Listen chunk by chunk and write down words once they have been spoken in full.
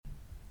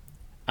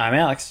I'm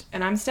Alex.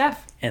 And I'm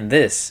Steph. And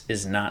this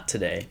is Not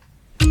Today.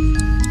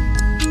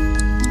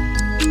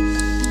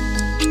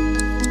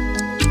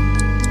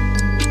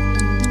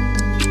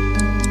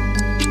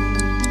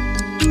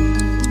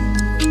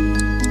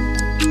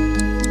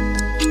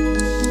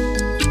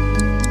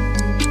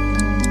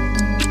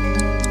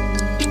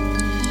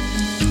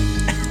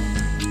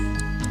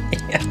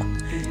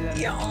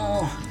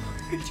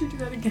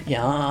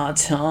 Yeah,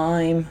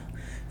 time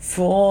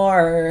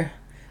for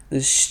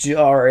the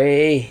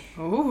story.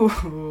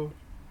 Ooh.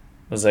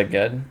 Was that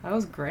good? That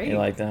was great. You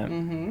like that?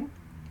 Mm-hmm.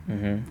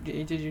 Mm-hmm.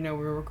 Did you know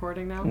we were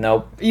recording now?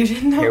 Nope. You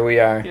didn't know? Here we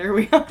are. Here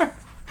we are.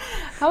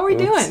 How are we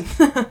doing?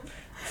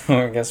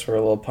 I guess we're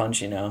a little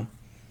punchy now.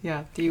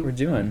 Yeah. We're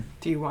doing.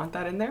 Do you want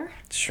that in there?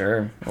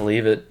 Sure. I'll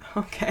leave it.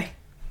 Okay.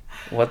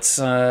 What's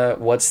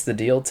the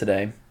deal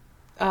today?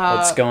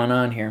 What's going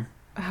on here?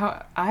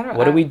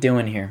 What are we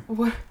doing here?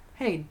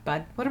 Hey,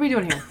 bud. What are we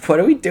doing here?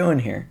 What are we doing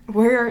here?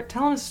 We're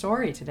telling a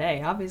story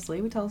today. Obviously,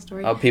 we tell a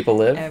story. Oh, people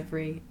live?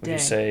 Every day. Would you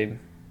say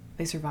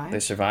they survive? They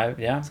survive,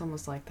 yeah. It's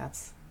almost like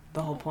that's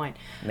the whole point.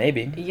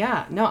 Maybe.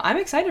 Yeah. No, I'm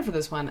excited for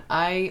this one.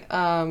 I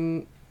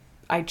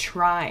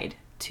tried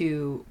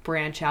to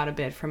branch out a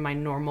bit from my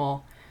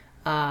normal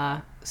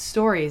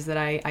stories that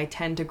I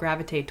tend to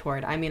gravitate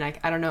toward. I mean,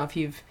 I don't know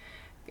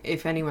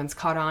if anyone's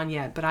caught on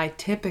yet, but I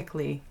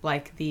typically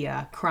like the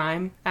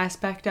crime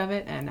aspect of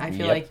it, and I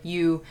feel like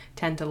you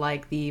tend to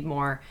like the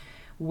more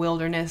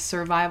wilderness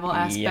survival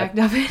aspect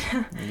of it.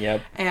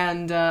 Yep.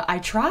 And I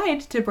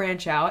tried to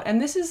branch out,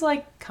 and this is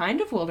like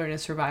kind of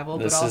wilderness survival,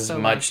 this but also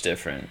is much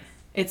different.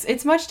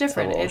 It's much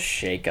different. It's a little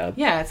shake-up.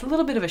 Yeah, it's a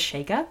little bit of a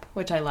shake-up,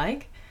 which I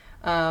like.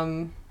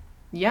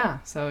 Yeah,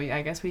 so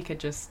I guess we could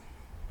just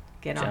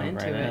get on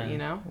into it, you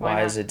know?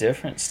 Why is it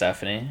different,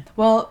 Stephanie?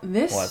 Well,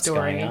 What's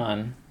going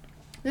on?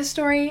 This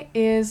story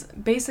is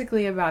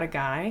basically about a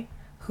guy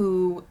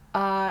who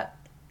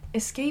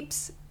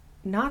escapes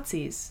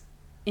Nazis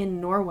in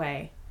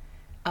Norway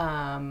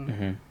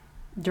during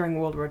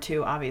World War II,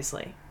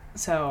 obviously.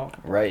 So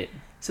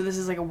So this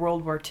is like a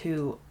World War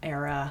II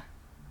era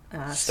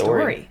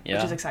story,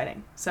 which is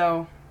exciting.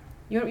 So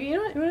you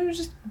want to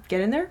just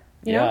get in there?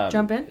 You know,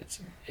 jump in. It's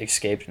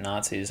escaped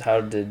Nazis.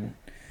 How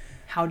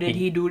did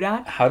he do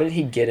that? How did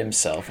he get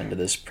himself into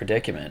this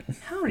predicament?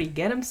 How did he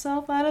get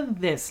himself out of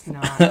this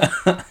knot?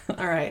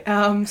 All right.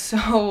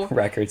 So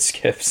record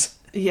skips.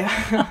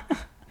 Yeah.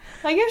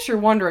 I guess you're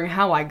wondering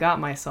how I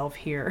got myself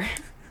here.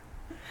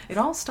 It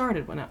all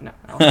started when no.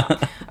 All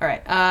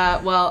right.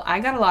 Well, I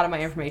got a lot of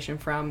my information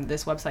from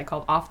this website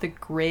called Off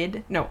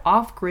Grid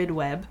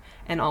Web,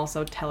 and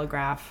also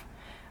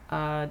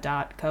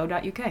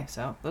telegraph.co.uk.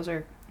 So those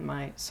are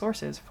my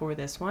sources for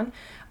this one.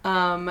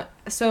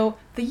 So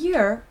the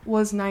year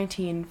was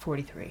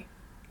 1943.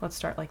 Let's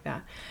start like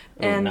that.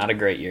 And not a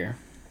great year.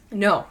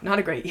 No, not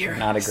a great year.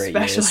 Not a great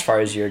year as far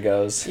as year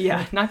goes.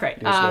 Yeah, not great.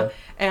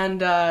 And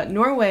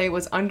Norway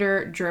was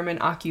under German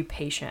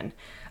occupation.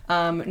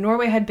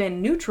 Norway had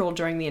been neutral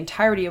during the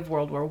entirety of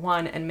World War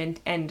I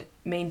and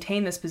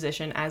maintained this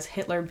position as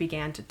Hitler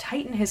began to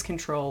tighten his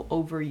control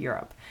over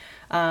Europe.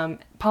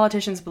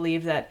 Politicians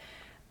believed that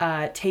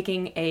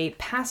taking a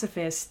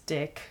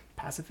pacifistic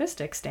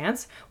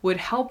stance would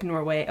help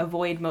Norway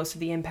avoid most of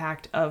the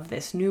impact of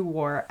this new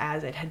war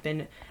as it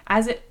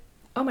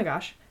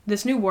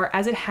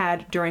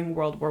had during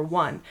World War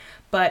I.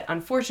 But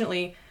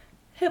unfortunately,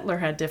 Hitler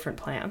had different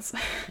plans.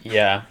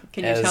 Yeah,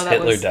 Can you as tell that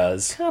Hitler was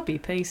does.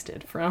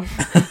 Copy-pasted from...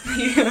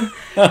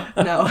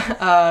 No.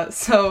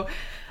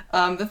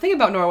 The thing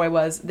about Norway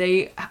was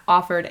they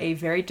offered a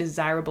very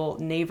desirable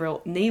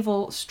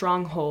naval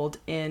stronghold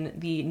in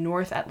the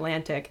North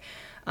Atlantic,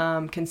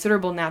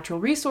 considerable natural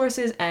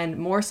resources, and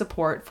more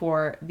support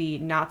for the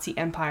Nazi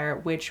Empire,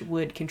 which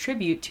would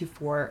contribute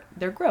for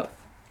their growth.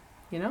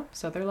 You know?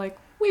 So they're like,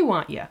 we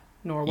want you,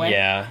 Norway.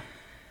 Yeah.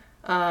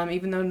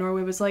 Even though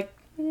Norway was like,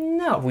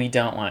 no. We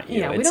don't want you.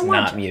 Yeah, it's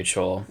not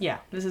mutual. Yeah,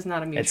 this is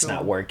not a mutual. It's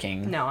not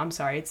working. No, I'm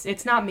sorry.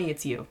 It's not me,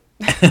 it's you.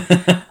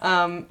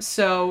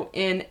 So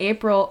in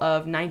April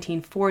of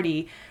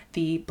 1940,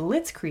 the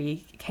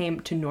Blitzkrieg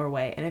came to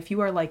Norway. And if you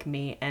are like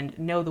me and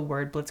know the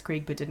word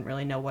Blitzkrieg but didn't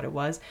really know what it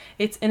was,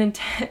 it's an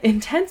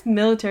intense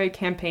military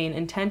campaign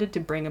intended to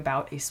bring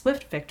about a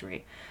swift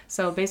victory.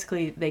 So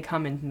basically they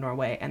come into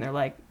Norway and they're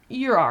like,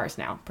 you're ours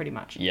now, pretty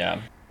much.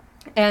 Yeah.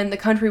 And the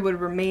country would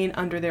remain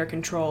under their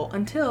control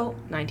until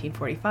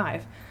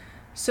 1945.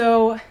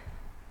 So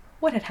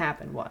what had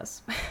happened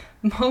was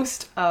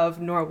most of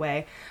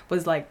Norway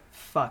was like,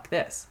 fuck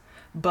this.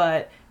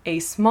 But a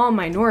small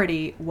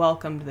minority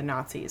welcomed the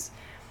Nazis.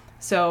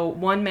 So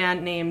one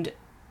man named...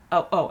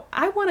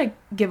 I want to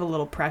give a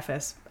little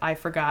preface I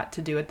forgot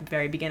to do at the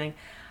very beginning.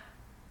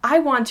 I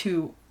want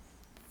to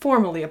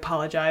formally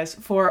apologize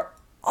for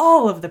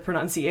all of the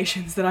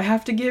pronunciations that I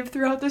have to give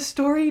throughout this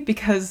story,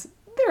 because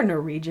they're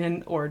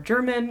Norwegian or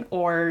German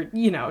or,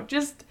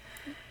 just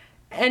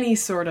any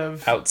sort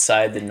of...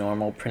 outside the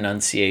normal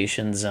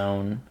pronunciation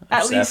zone of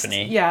at Stephanie.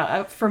 Least,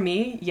 yeah, for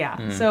me,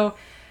 yeah. So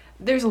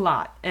there's a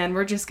lot, and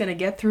we're just going to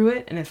get through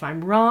it, and if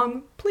I'm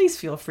wrong, please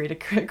feel free to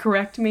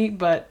correct me,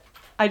 but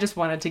I just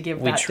wanted to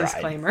give that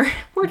disclaimer.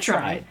 We're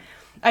trying.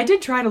 I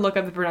did try to look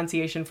up the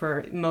pronunciation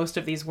for most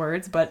of these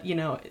words, but,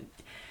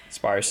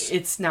 sparse.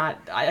 It's not,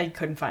 I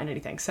couldn't find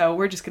anything. So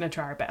we're just going to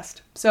try our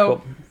best.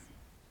 So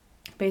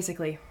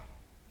basically,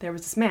 there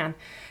was this man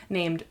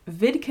named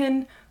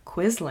Vidkun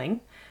Quisling.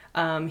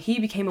 He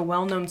became a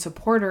well-known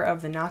supporter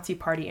of the Nazi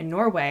Party in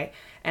Norway,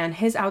 and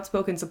his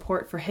outspoken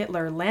support for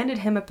Hitler landed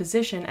him a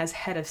position as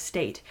head of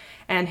state.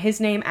 And his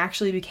name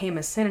actually became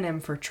a synonym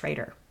for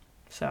traitor.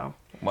 So.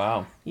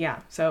 Wow. Yeah.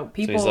 So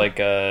people. So he's like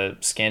a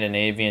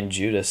Scandinavian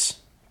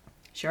Judas.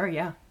 Sure.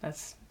 Yeah.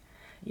 That's.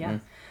 Yeah.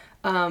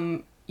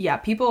 Yeah.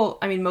 People.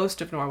 I mean,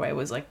 most of Norway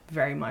was like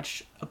very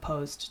much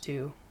opposed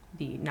to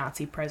the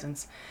Nazi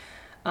presence.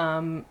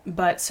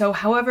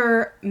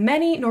 However,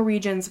 many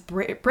Norwegians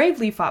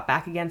bravely fought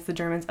back against the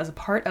Germans as a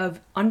part of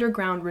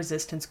underground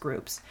resistance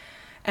groups.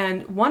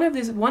 And one of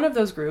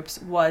those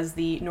groups was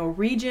the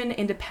Norwegian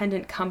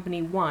Independent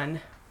Company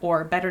 1,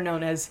 or better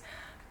known as,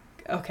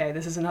 okay,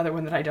 this is another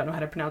one that I don't know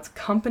how to pronounce,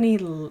 Company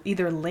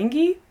either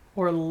Lingi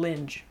or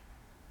Linge.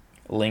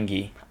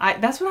 Lingi.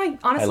 That's what I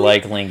honestly... I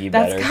like Lingi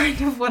better. That's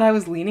kind of what I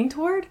was leaning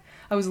toward.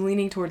 I was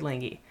leaning toward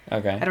Lingi.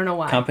 Okay. I don't know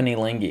why. Company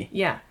Lingi.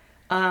 Yeah.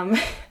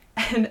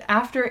 And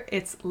after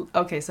its...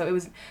 Okay, so it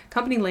was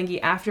Company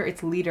Lingi after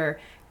its leader,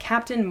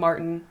 Captain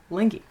Martin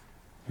Lingi.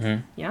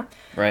 Mm-hmm. Yeah?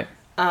 Right.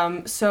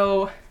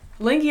 So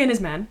Lingi and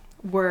his men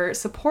were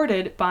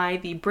supported by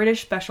the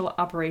British Special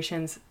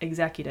Operations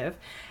Executive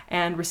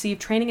and received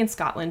training in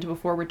Scotland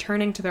before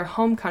returning to their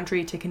home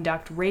country to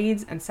conduct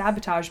raids and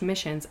sabotage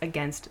missions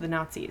against the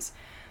Nazis.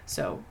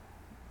 So,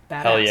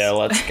 badass. Hell yeah,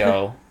 let's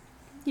go.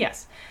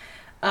 Yes.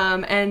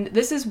 And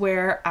this is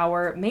where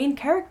our main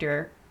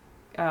character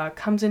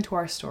comes into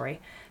our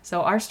story.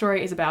 So our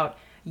story is about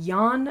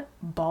Jan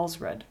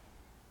Baalsrud.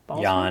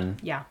 Jan.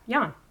 Yeah,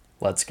 Jan.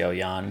 Let's go,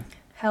 Jan.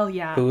 Hell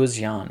yeah. Who is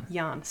Jan?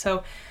 Jan.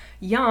 So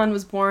Jan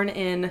was born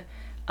in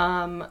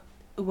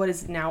what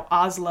is now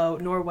Oslo,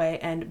 Norway,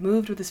 and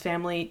moved with his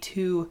family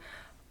to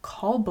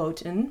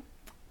Kolbotn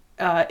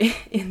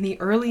in the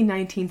early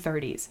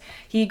 1930s.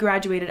 He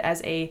graduated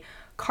as a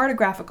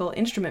cartographical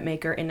instrument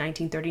maker in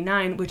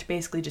 1939, which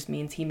basically just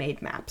means he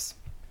made maps.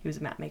 He was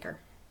a map maker.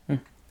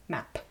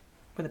 Map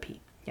with a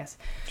P. Yes.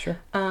 Sure.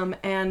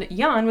 And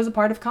Jan was a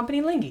part of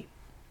Company Lingi.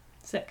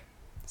 Sick.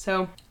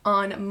 So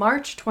on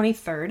March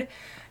 23rd,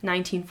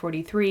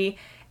 1943,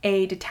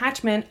 a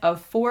detachment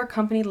of 4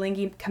 Company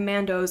Lingi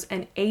commandos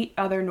and 8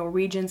 other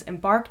Norwegians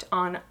embarked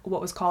on what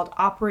was called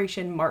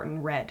Operation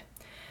Martin Red.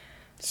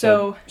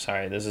 So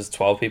sorry, this is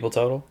 12 people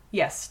total?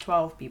 Yes,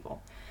 12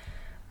 people.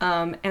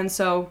 And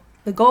so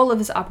the goal of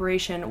this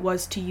operation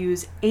was to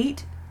use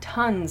 8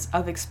 tons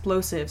of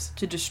explosives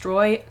to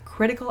destroy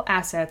critical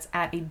assets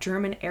at a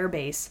German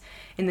airbase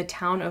in the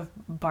town of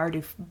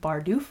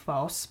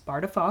Bardufoss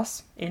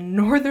in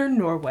northern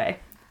Norway.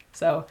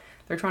 So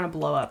they're trying to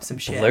blow up some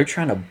shit. They're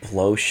trying to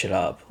blow shit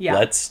up. Yeah.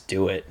 Let's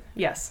do it.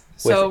 Yes.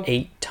 With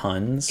 8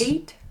 tons?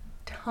 8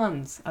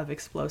 tons of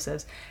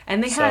explosives.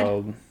 And they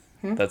had...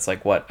 That's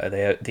like what?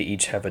 They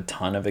each have a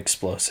ton of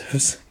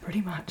explosives?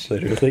 Pretty much.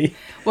 Literally.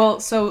 Well,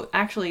 so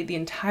actually the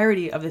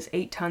entirety of this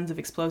 8 tons of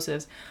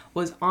explosives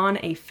was on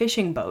a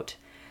fishing boat.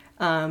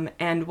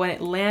 And when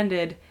it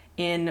landed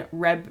in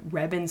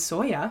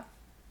Rebensøya,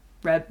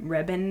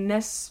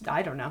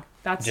 I don't know.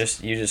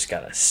 That's you just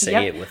gotta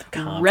say it with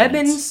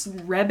confidence.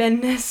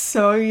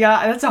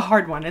 Rebensøya. That's a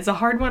hard one. It's a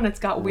hard one. It's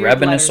got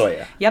weird letters.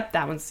 Yep,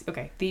 that one's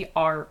okay. The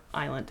R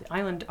island.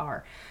 Island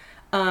R.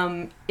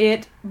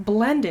 It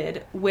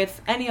blended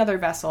with any other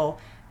vessel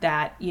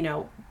that,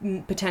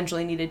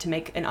 potentially needed to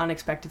make an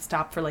unexpected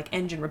stop for like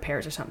engine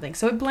repairs or something.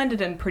 So it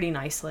blended in pretty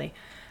nicely.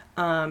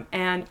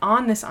 And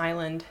on this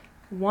island,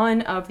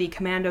 one of the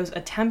commandos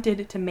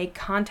attempted to make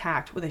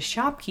contact with a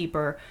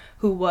shopkeeper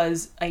who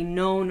was a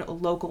known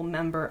local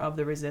member of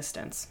the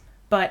resistance.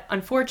 But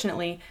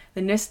unfortunately,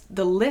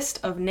 the list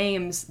of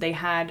names they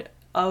had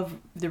of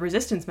the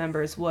resistance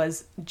members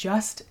was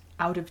just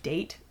out of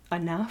date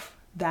enough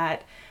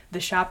that the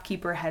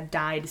shopkeeper had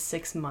died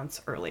 6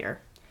 months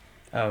earlier.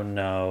 Oh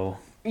no.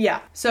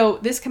 Yeah. So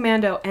this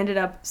commando ended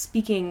up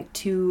speaking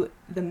to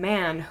the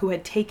man who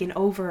had taken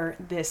over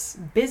this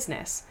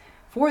business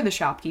for the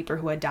shopkeeper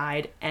who had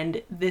died,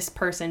 and this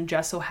person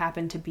just so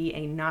happened to be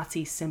a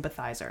Nazi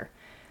sympathizer.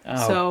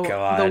 Oh, so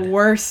God. The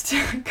worst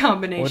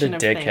combination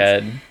of things. What a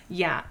dickhead.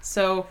 Yeah.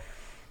 So,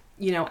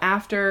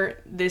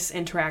 after this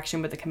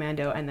interaction with the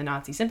commando and the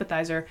Nazi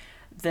sympathizer,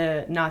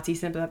 the Nazi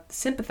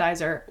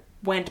sympathizer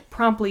went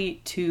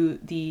promptly to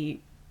the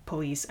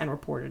police and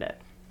reported it.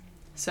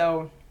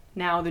 So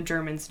now the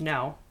Germans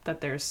know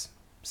that there's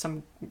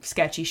some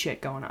sketchy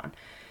shit going on.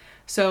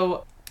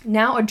 So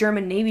now a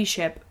German Navy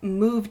ship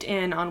moved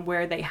in on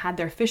where they had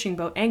their fishing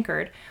boat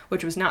anchored,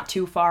 which was not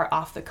too far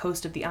off the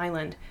coast of the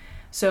island.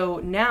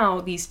 So now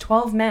these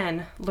 12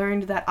 men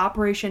learned that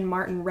Operation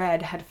Martin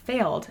Red had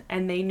failed,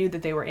 and they knew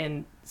that they were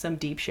in some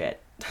deep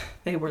shit.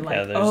 They were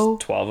like, there's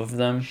 12 of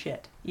them.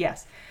 Shit.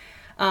 Yes.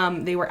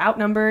 They were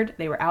outnumbered,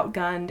 they were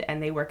outgunned,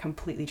 and they were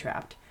completely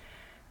trapped.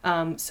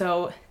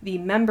 So the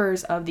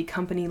members of the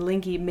company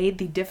Linky made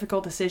the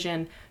difficult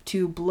decision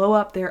to blow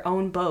up their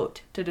own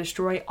boat to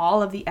destroy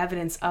all of the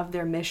evidence of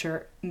their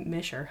mission,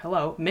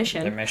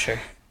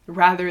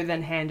 rather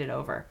than hand it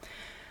over.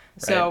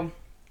 Right. So,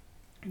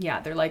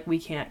 yeah, they're like, we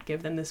can't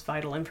give them this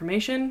vital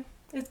information.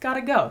 It's got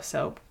to go.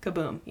 So,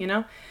 kaboom, you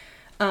know?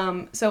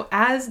 So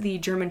as the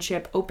German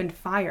ship opened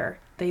fire,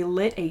 they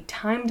lit a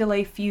time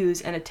delay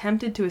fuse and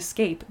attempted to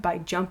escape by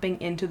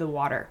jumping into the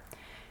water.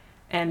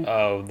 And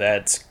oh,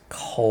 that's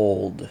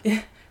cold.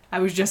 I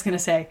was just going to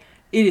say,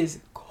 it is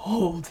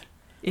cold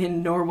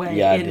in Norway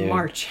in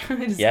March.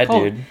 It is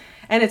cold. Dude.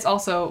 And it's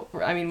also,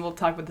 I mean, we'll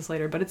talk about this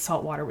later, but it's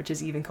salt water, which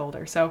is even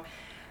colder. So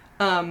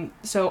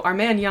our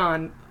man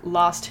Jan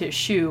lost his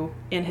shoe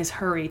in his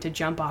hurry to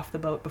jump off the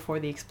boat before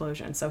the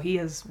explosion. So he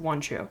has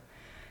one shoe.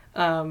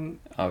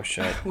 Oh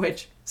shit.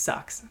 Which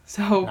sucks.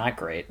 So not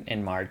great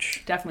in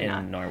March. Definitely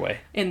not. In Norway.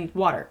 In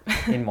water.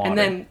 In water. And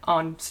then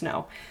on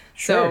snow.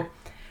 Sure. So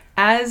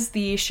as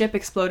the ship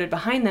exploded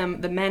behind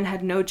them, the men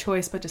had no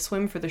choice but to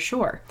swim for the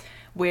shore,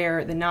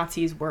 where the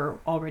Nazis were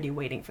already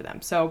waiting for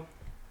them. So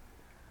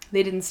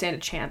they didn't stand a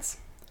chance.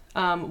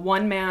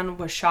 One man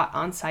was shot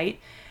on sight,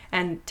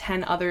 and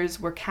 10 others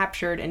were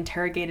captured,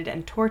 interrogated,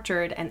 and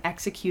tortured, and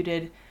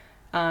executed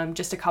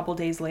just a couple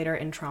days later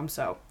in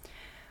Tromsø.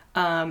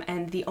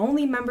 And the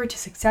only member to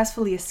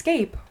successfully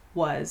escape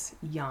was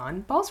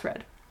Jan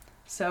Baalsrud.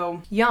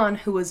 So Jan,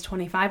 who was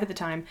 25 at the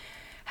time,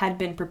 had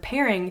been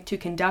preparing to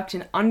conduct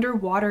an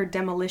underwater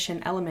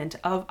demolition element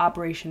of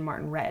Operation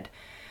Martin Red.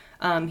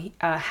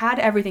 Had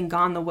everything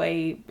gone the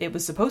way it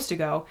was supposed to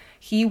go,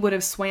 he would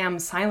have swam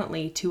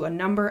silently to a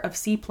number of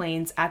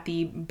seaplanes at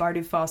the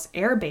Bardufoss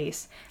Air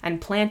Base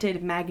and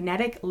planted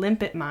magnetic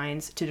limpet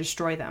mines to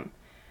destroy them.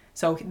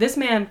 So this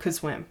man could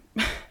swim.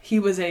 He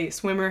was a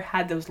swimmer,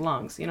 had those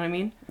lungs, you know what I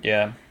mean?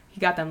 Yeah. He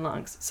got them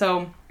lungs.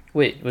 So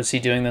wait, was he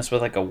doing this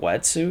with like a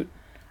wetsuit?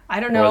 I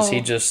don't know. Or was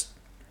he just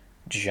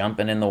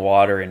jumping in the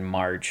water in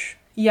March?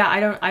 Yeah, I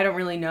don't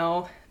really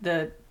know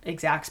the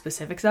exact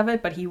specifics of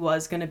it, but he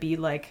was going to be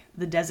like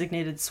the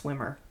designated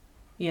swimmer,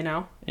 you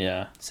know?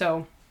 Yeah.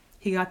 So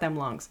he got them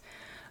lungs.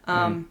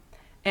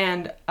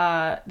 And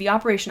the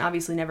operation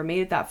obviously never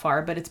made it that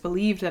far, but it's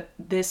believed that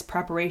this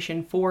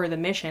preparation for the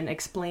mission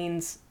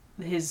explains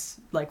his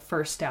like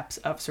first steps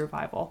of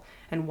survival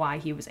and why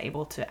he was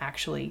able to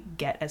actually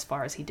get as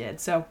far as he did.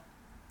 So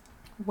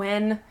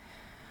when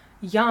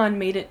Jan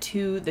made it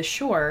to the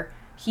shore,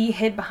 he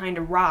hid behind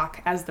a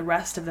rock as the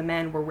rest of the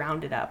men were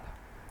rounded up.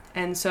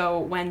 And so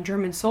when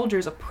German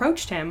soldiers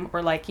approached him, or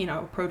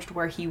approached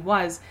where he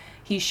was,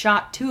 he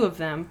shot 2 of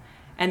them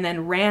and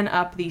then ran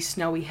up the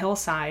snowy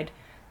hillside,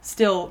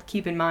 still,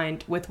 keep in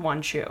mind, with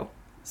 1 shoe.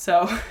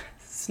 So,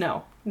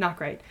 snow, not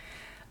great.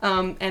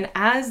 And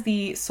as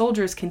the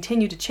soldiers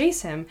continued to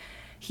chase him,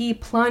 he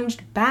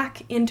plunged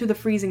back into the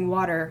freezing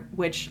water,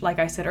 which, like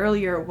I said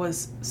earlier,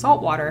 was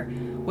salt water,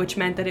 which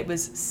meant that it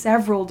was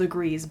several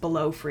degrees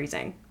below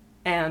freezing.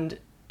 And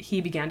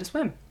he began to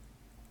swim.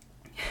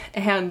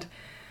 And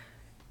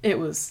it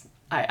was,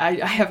 I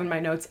have in my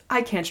notes,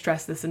 I can't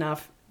stress this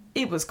enough,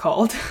 it was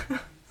cold.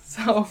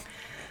 So...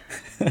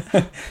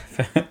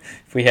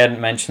 If we hadn't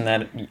mentioned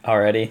that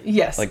already,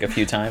 yes, like a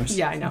few times.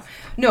 Yeah, I know.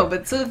 No,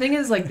 but so the thing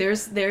is, like,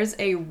 there's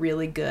a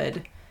really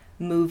good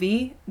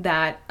movie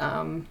that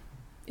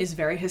is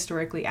very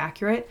historically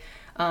accurate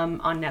on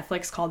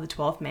Netflix called The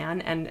 12th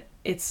Man, and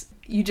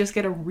you just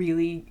get a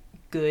really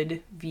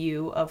good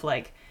view of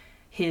like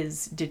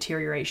his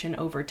deterioration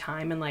over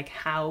time and like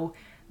how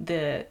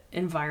the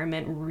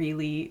environment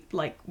really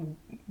like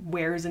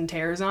wears and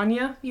tears on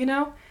you, you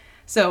know?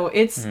 So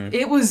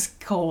it was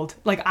cold.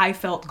 Like I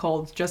felt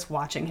cold just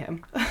watching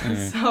him.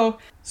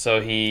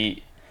 So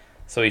he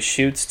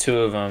shoots 2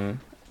 of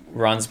them,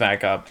 runs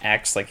back up,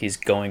 acts like he's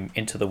going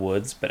into the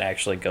woods, but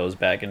actually goes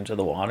back into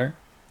the water.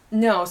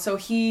 No, so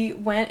he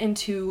went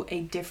into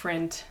a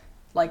different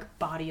like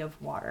body of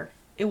water.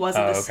 It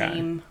wasn't the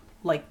same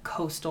like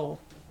coastal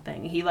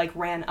thing. He like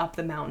ran up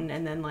the mountain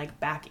and then like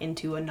back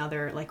into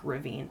another like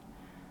ravine.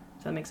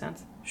 Does that make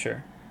sense?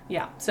 Sure.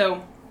 Yeah.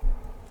 So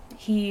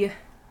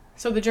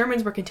the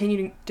Germans were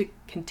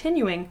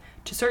continuing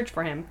to search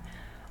for him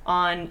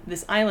on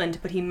this island,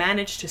 but he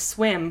managed to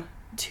swim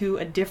to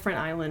a different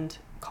island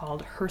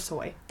called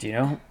Hersoy. Do you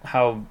know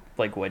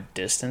what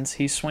distance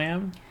he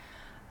swam?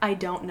 I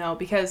don't know,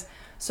 because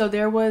so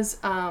there was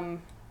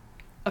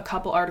a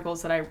couple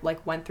articles that I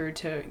like went through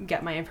to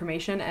get my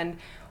information, and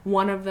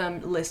one of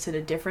them listed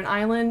a different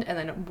island, and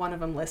then one of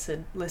them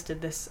listed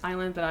this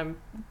island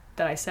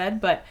that I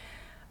said, but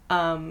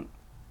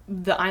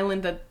the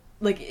island that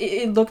like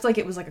it looked like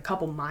it was like a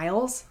couple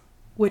miles,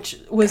 which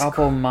was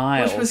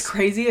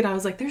crazy, and I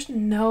was like, there's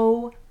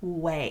no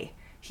way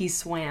he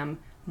swam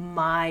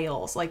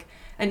miles, like,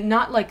 and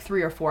not like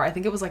 3 or 4. I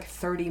think it was like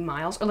 30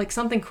 miles or like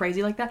something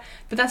crazy like that.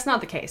 But that's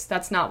not the case.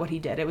 That's not what he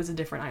did. It was a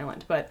different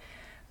island, but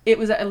it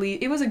was at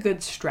least, it was a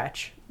good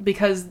stretch,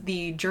 because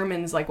the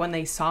Germans, like when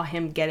they saw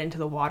him get into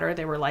the water,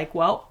 they were like,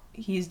 well,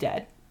 he's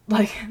dead.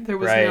 Like there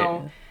was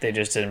no. They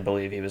just didn't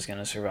believe he was going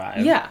to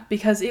survive. Yeah,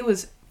 because it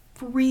was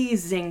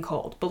freezing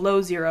cold,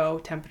 below zero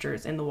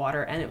temperatures in the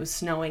water, and it was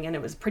snowing, and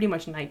it was pretty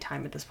much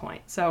nighttime at this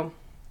point. So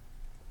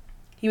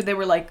they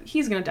were like,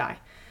 he's gonna die.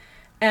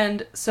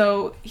 And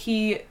so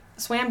he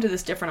swam to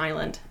this different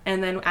island,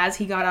 and then as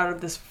he got out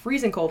of this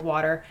freezing cold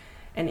water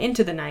and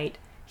into the night,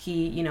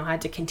 he,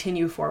 had to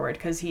continue forward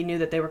because he knew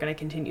that they were going to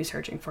continue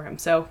searching for him.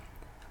 So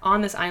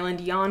on this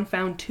island, Jan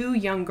found 2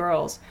 young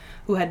girls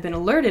who had been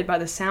alerted by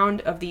the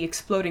sound of the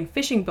exploding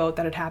fishing boat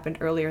that had happened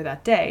earlier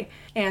that day.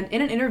 And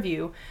in an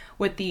interview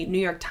with the New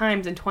York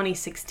Times in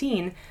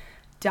 2016,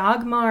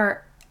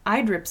 Dagmar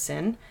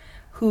Idripsen,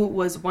 who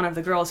was one of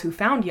the girls who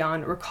found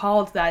Jan,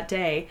 recalled that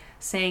day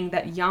saying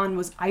that Jan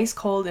was ice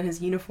cold and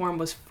his uniform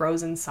was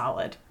frozen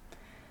solid.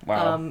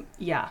 Wow.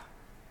 Yeah.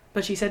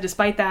 But she said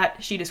despite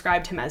that, she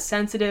described him as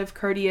sensitive,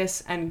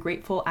 courteous, and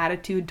grateful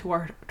attitude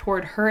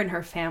toward her and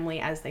her family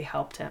as they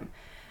helped him.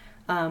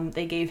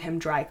 They gave him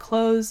dry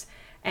clothes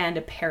and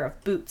a pair of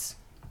boots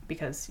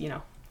because,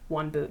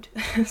 one boot.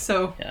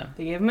 So yeah.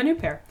 They gave him a new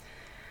pair.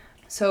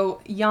 So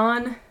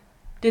Jan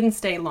didn't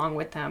stay long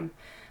with them.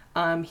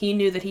 He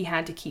knew that he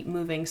had to keep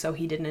moving so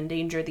he didn't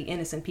endanger the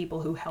innocent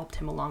people who helped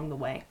him along the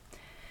way.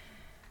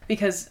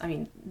 Because,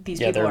 these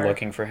people they're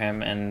looking for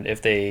him, and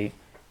if they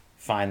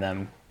find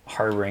them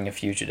harboring a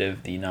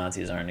fugitive, the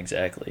Nazis aren't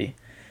exactly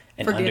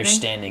an forgiving,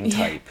 understanding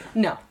type.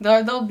 No,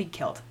 they'll be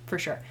killed, for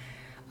sure.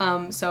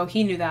 So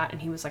he knew that,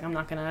 and he was like, I'm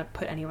not going to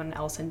put anyone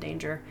else in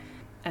danger.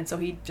 And so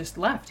he just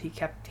left. He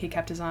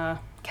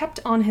kept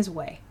on his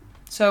way.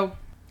 So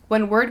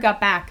when word got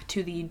back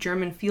to the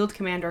German field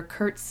commander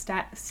Kurt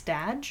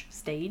Stage,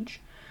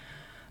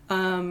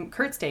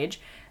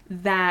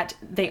 that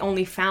they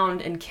only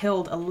found and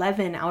killed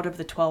 11 out of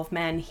the 12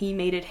 men, he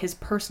made it his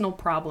personal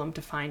problem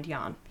to find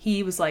Jan.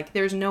 He was like,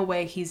 there's no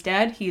way he's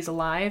dead, he's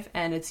alive,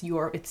 and it's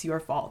your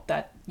fault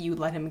that you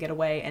let him get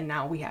away, and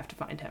now we have to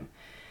find him.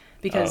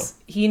 Because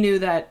he knew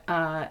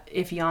that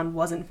if Jan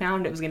wasn't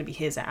found, it was going to be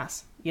his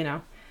ass,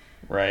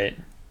 Right.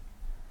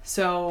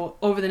 So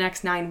over the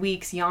next 9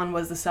 weeks, Jan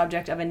was the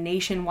subject of a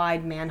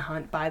nationwide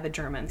manhunt by the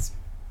Germans.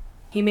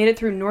 He made it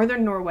through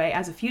northern Norway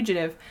as a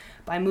fugitive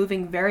by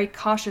moving very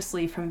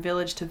cautiously from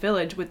village to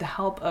village with the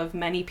help of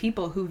many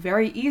people who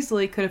very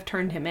easily could have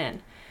turned him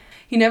in.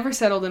 He never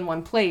settled in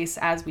one place,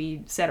 as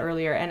we said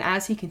earlier, and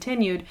as he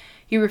continued,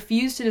 he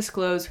refused to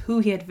disclose who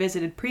he had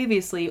visited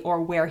previously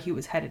or where he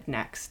was headed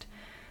next.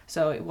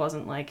 So it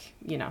wasn't like,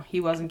 he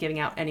wasn't giving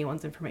out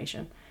anyone's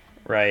information.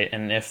 Right,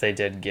 and if they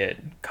did get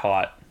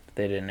caught,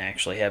 they didn't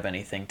actually have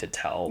anything to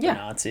tell the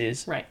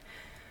Nazis. Right.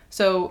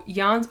 So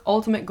Jan's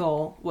ultimate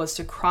goal was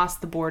to cross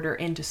the border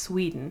into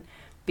Sweden,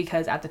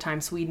 because at the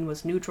time Sweden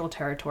was neutral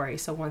territory,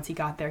 so once he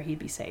got there, he'd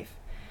be safe.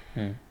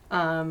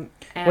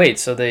 Wait,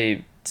 so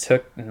they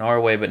took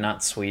Norway but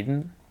not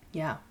Sweden?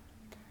 Yeah.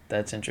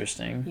 That's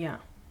interesting. Yeah.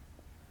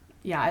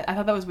 Yeah, I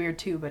thought that was weird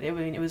too, but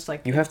it was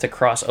like... You have to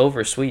cross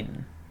over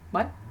Sweden.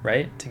 What?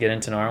 Right? To get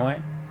into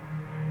Norway?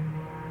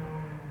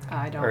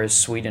 I don't... Or is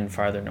Sweden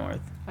farther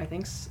north?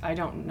 I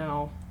don't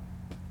know.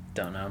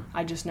 Don't know.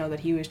 I just know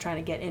that he was trying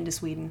to get into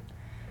Sweden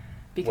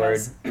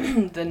because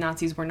the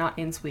Nazis were not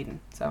in Sweden,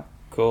 so...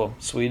 Cool.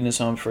 Sweden is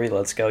home free.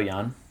 Let's go,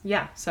 Jan.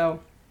 Yeah, so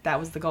that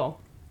was the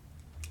goal.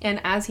 And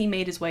as he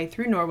made his way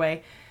through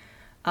Norway,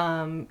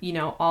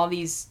 all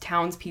these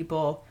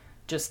townspeople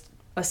just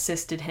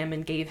assisted him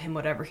and gave him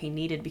whatever he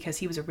needed because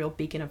he was a real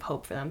beacon of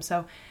hope for them.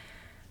 So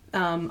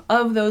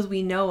of those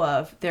we know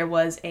of, there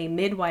was a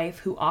midwife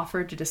who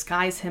offered to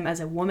disguise him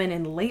as a woman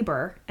in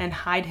labor and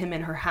hide him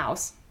in her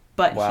house.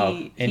 But wow,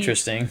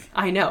 interesting.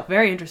 I know,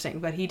 very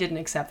interesting, but he didn't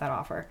accept that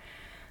offer.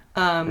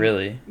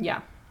 Really?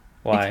 Yeah.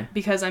 Why?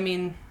 Because, I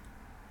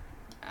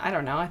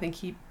don't know. I think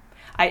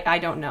I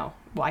don't know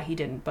why he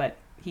didn't, but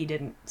he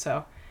didn't.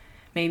 So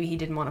maybe he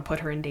didn't want to put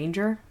her in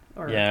danger.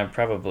 Or, yeah,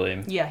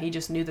 probably. Yeah, he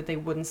just knew that they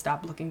wouldn't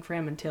stop looking for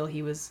him until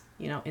he was,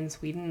 in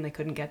Sweden and they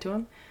couldn't get to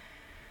him.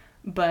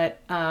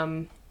 But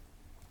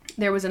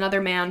there was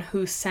another man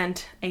who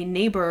sent a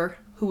neighbor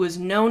who was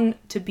known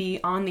to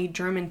be on the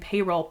German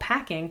payroll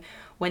packing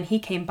when he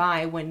came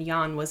by when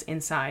Jan was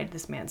inside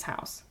this man's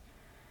house.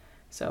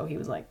 So he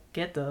was like,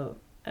 get the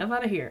F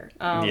out of here.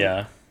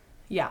 Yeah.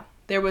 Yeah.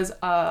 There was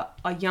a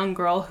young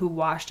girl who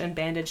washed and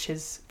bandaged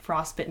his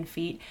frostbitten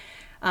feet.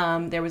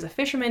 There was a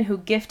fisherman who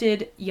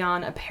gifted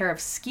Jan a pair of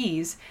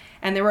skis,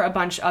 and there were a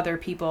bunch of other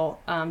people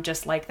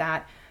just like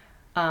that.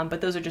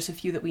 But those are just a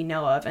few that we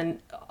know of, and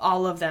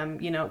all of them,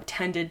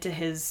 tended to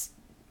his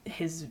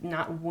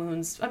not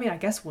wounds. I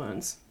guess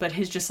wounds, but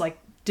his just like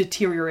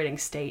deteriorating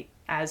state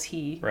as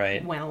he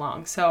went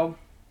along. So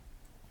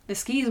the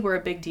skis were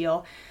a big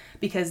deal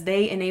because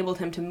they enabled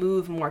him to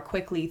move more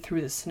quickly through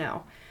the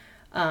snow.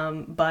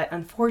 But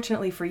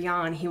unfortunately for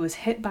Jan, he was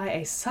hit by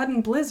a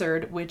sudden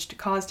blizzard, which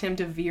caused him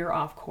to veer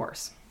off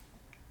course.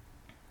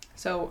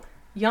 So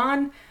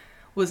Jan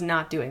was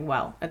not doing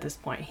well at this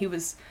point. He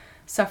was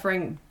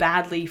suffering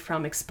badly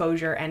from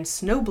exposure and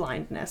snow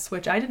blindness,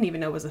 which I didn't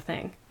even know was a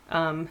thing.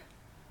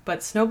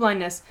 But snow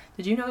blindness,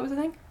 did you know it was a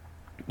thing?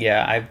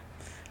 Yeah,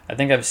 I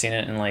think I've seen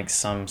it in like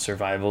some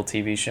survival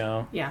TV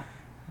show. Yeah.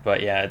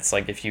 But yeah, it's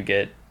like if you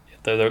get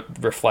the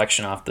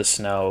reflection off the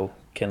snow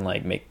can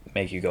like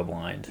make you go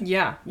blind.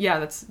 Yeah,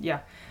 that's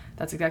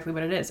exactly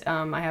what it is.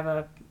 I have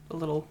a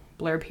little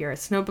blurb here.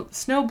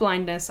 Snow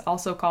blindness,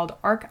 also called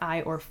arc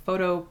eye or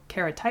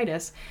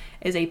photokeratitis,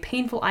 is a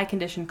painful eye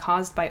condition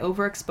caused by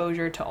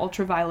overexposure to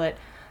ultraviolet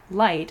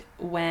light.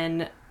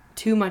 When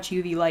too much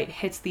UV light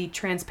hits the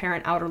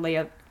transparent outer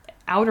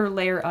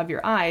layer of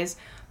your eyes,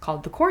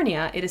 called the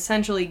cornea, it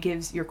essentially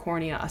gives your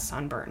cornea a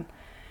sunburn.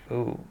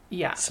 Ooh.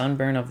 Yeah.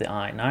 Sunburn of the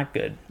eye. Not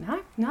good.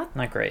 Not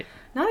great.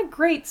 Not a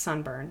great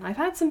sunburn. I've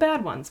had some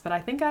bad ones, but I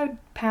think I would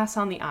pass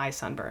on the eye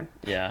sunburn.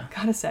 Yeah.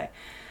 Gotta say.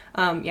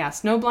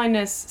 Snow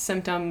blindness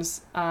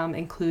symptoms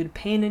include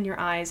pain in your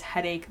eyes,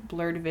 headache,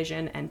 blurred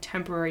vision, and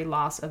temporary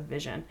loss of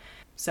vision.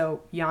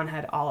 So Jan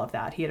had all of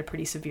that. He had a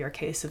pretty severe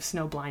case of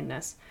snow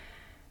blindness.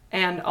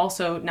 And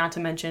also, not to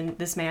mention,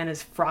 this man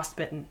is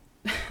frostbitten.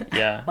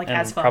 Yeah, like and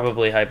as fuck.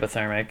 Probably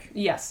hypothermic.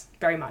 Yes,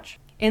 very much.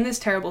 In this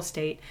terrible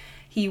state,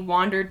 he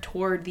wandered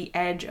toward the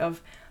edge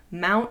of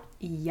Mount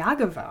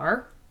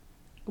Yagavar,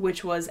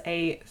 which was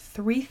a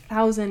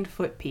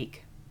 3,000-foot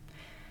peak.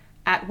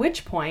 At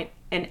which point,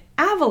 an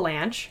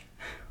avalanche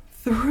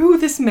threw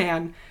this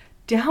man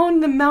down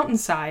the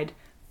mountainside,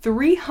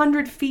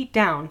 300 feet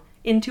down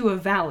into a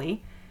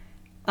valley,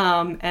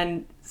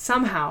 and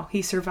somehow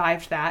he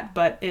survived that,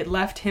 but it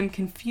left him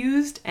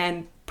confused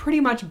and pretty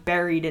much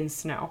buried in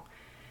snow.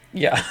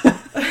 Yeah.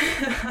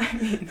 I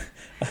mean...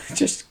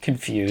 Just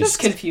confused. Just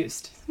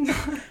confused.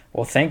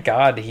 Well, thank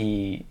God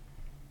he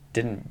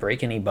didn't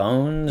break any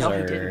bones. No,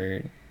 or... he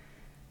didn't.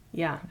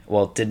 Yeah.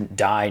 Well, didn't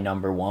die,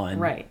 number one.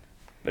 Right.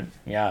 But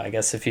yeah, I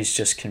guess if he's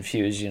just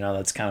confused,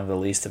 that's kind of the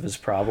least of his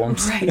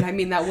problems. Right. I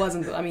mean, that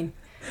wasn't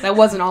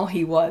all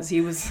he was.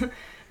 He was...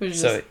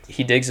 So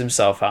he digs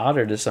himself out,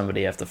 or does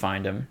somebody have to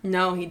find him?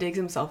 No, he digs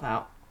himself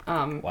out.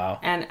 Wow.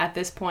 And at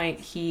this point,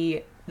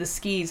 the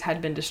skis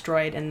had been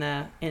destroyed in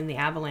the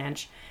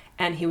avalanche,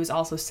 and he was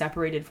also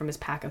separated from his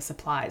pack of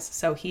supplies.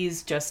 So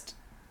he's just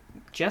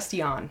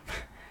Jan,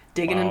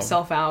 digging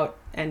himself out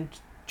and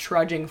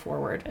trudging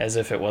forward. As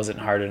if it wasn't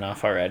hard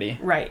enough already.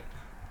 Right.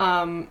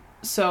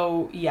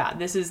 So yeah,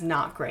 this is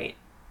not great.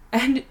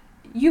 And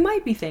you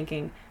might be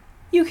thinking,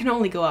 you can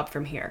only go up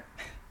from here.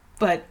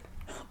 But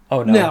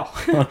oh no.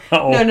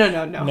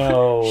 No.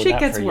 No. Shit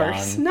gets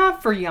worse. Jan.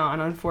 Not for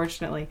Jan,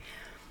 unfortunately.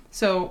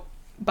 So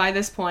by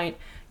this point,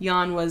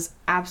 Jan was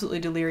absolutely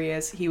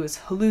delirious. He was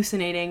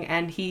hallucinating,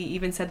 and he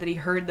even said that he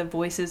heard the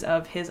voices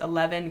of his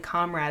 11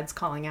 comrades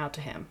calling out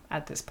to him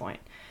at this point.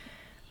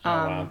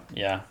 Wow.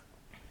 Yeah.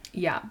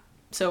 Yeah.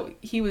 So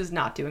he was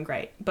not doing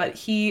great. But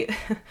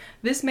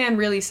this man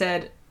really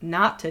said,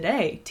 "Not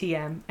today,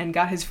 TM," and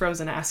got his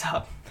frozen ass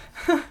up.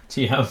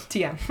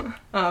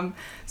 TM.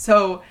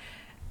 So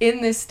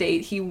in this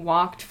state, he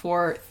walked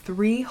for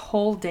 3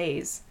 whole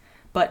days,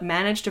 but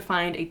managed to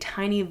find a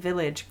tiny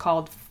village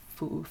called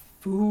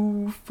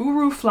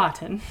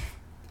Furuflaten,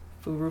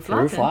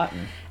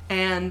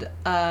 and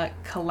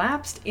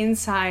collapsed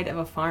inside of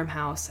a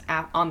farmhouse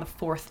on the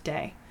 4th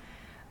day.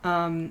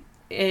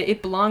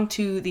 It belonged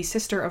to the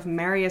sister of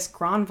Marius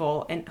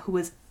Granville, and who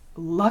was,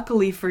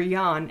 luckily for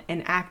Jan,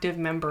 an active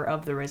member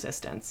of the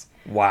resistance.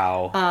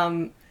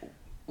 Wow.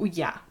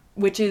 Yeah,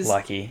 which is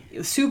lucky,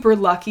 super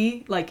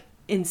lucky, like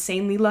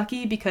insanely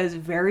lucky, because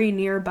very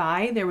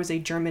nearby there was a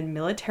German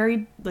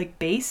military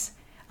base.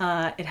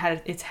 It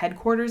had its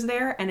headquarters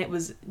there, and it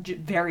was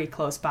very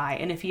close by.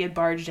 And if he had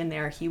barged in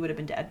there, he would have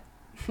been dead.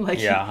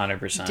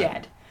 100%.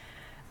 Dead.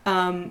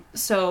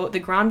 So the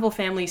Granville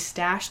family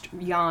stashed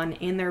Jan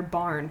in their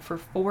barn for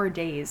 4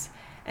 days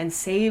and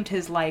saved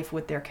his life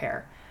with their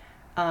care.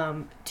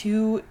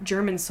 2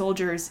 German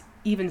soldiers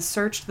even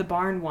searched the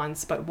barn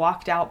once, but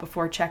walked out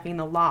before checking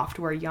the loft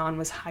where Jan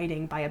was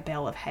hiding by a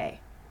bale of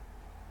hay.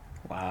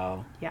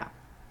 Wow. Yeah.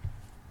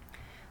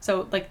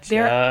 So,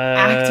 they're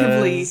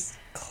actively...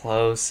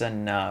 close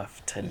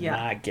enough to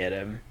not get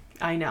him.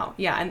 I know.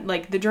 Yeah, and,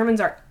 the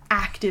Germans are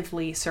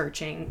actively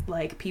searching,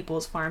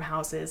 people's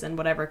farmhouses and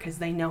whatever, because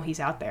they know he's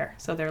out there.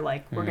 So they're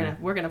like, we're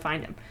gonna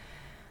find him.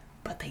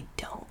 But they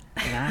don't.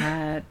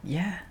 Not...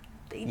 Yeah.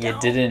 They don't. You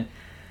didn't...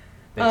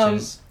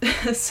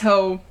 Bitches.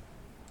 So...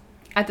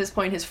 At this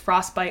point, his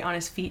frostbite on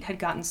his feet had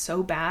gotten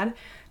so bad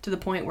to the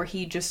point where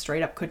he just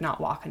straight up could not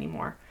walk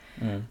anymore.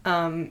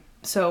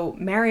 So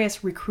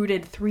Marius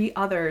recruited 3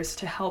 others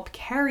to help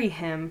carry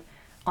him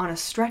on a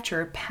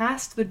stretcher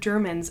past the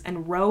Germans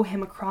and row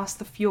him across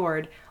the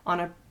fjord on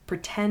a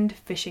pretend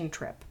fishing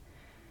trip.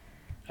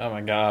 Oh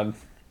my God.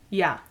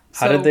 Yeah.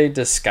 How did they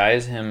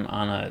disguise him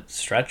on a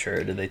stretcher?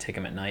 Or did they take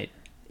him at night?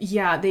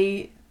 Yeah,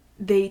 they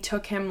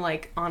took him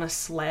on a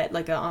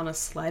sled, on a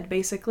sled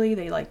basically.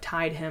 They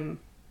tied him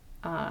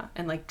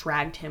and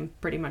dragged him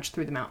pretty much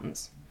through the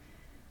mountains.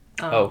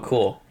 Oh,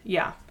 cool.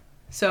 Yeah.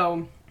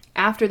 So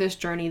after this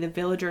journey, the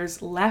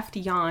villagers left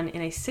Jan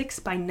in a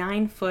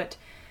 6-by-9-foot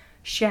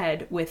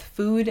shed with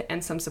food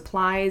and some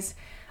supplies,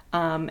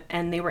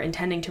 and they were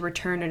intending to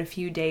return in a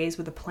few days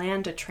with a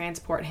plan to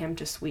transport him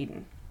to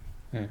Sweden.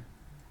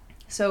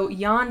 So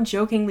Jan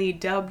jokingly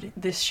dubbed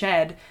this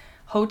shed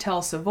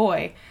Hotel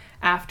Savoy,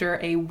 after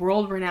a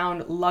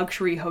world-renowned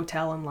luxury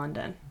hotel in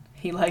London.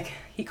 He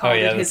called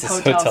it his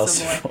Hotel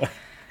Savoy.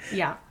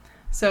 Yeah.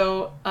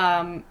 So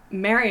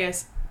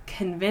Marius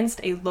convinced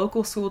a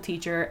local school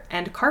teacher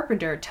and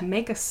carpenter to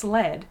make a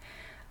sled,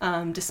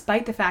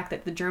 despite the fact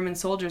that the German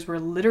soldiers were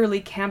literally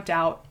camped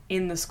out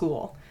in the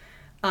school.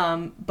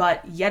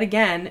 But yet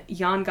again,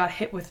 Jan got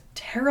hit with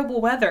terrible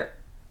weather.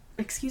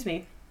 Excuse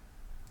me.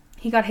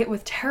 He got hit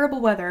with terrible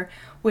weather,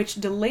 which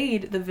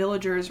delayed the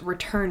villagers'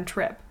 return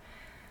trip.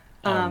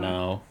 Oh,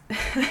 no.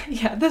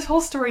 Yeah, this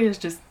whole story is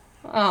just...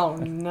 Oh,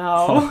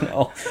 no. Oh,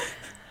 no.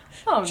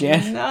 Oh,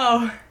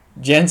 no.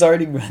 Jan's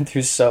already been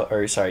through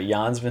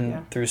Jan's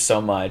been through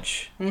so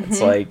much. Mm-hmm.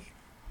 It's like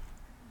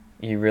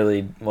he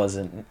really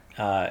wasn't,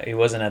 he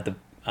wasn't at the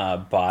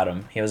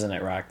bottom. He wasn't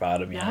at rock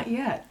bottom yet. Not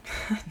yet.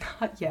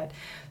 Not yet.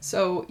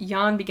 So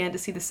Jan began to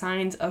see the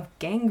signs of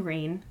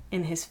gangrene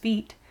in his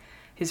feet,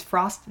 his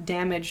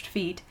frost-damaged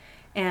feet,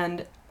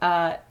 and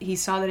he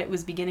saw that it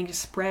was beginning to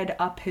spread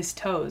up his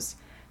toes.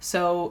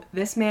 So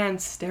this man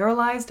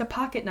sterilized a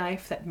pocket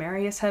knife that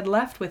Marius had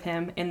left with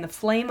him in the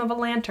flame of a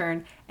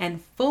lantern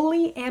and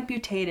fully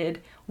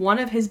amputated one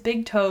of his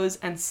big toes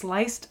and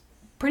sliced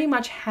pretty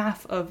much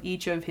half of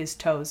each of his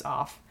toes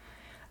off.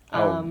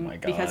 Oh my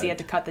God. Because he had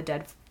to cut the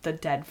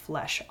dead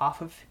flesh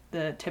off of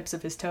the tips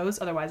of his toes,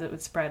 otherwise it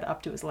would spread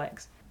up to his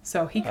legs.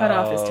 So he cut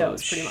off his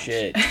toes pretty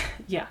much.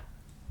 Yeah.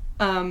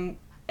 And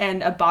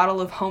a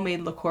bottle of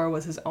homemade liqueur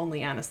was his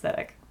only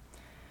anesthetic.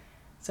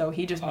 So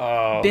he just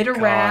bit a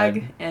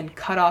rag and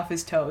cut off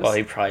his toes. Well,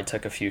 he probably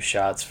took a few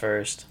shots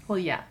first. Well,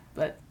 yeah,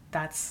 but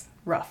that's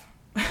rough.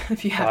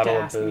 If you have to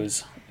ask Bottle of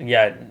booze. Me.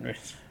 Yeah,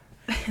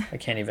 I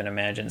can't even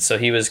imagine. So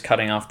he was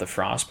cutting off the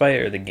frostbite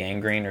or the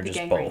gangrene or just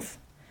gangrene. Both?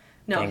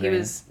 No, gangrene. He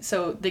was...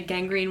 So the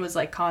gangrene was,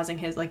 like, causing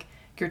his, like,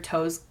 your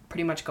toes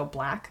pretty much go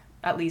black.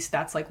 At least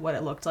that's, like, what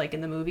it looked like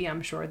in the movie.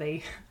 I'm sure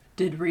they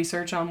did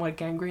research on what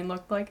gangrene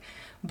looked like.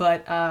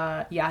 But,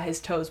 yeah, his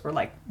toes were,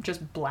 like,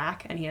 just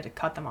black, and he had to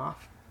cut them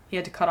off. He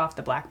had to cut off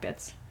the black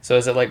bits. So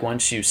is it like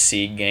once you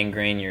see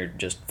gangrene, you're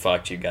just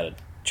fucked, you gotta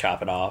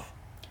chop it off?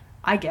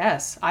 I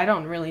guess. I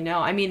don't really know.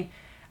 I mean,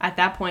 at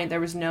that point,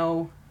 there was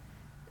no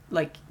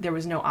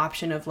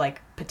option of,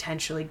 like,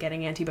 potentially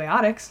getting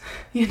antibiotics,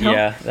 you know?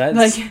 Yeah,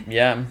 that's, like,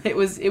 yeah. It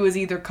was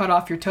either cut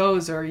off your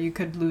toes or you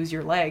could lose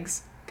your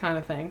legs, kind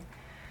of thing.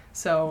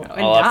 So,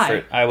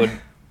 I would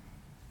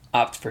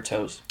opt for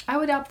toes. I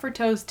would opt for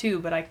toes, too,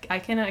 but I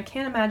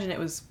can't imagine it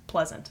was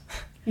pleasant,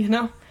 you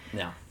know?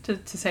 No. To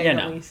say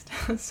the least.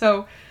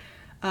 So,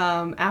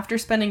 after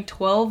spending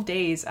 12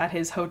 days at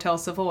his Hotel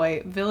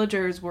Savoy,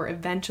 villagers were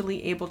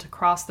eventually able to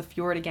cross the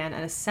fjord again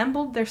and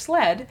assembled their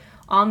sled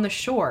on the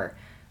shore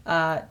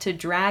to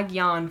drag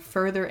Jan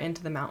further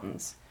into the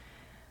mountains.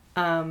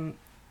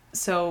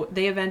 So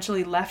they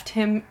eventually left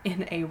him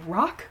in a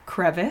rock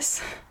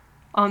crevice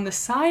on the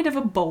side of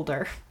a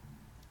boulder.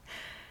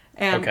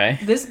 And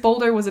this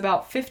boulder was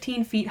about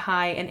 15 feet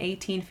high and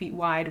 18 feet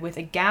wide, with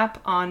a gap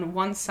on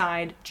one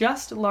side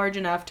just large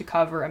enough to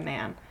cover a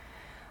man.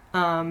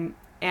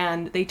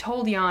 And they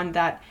told Jan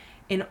that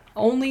in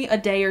only a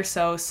day or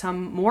so,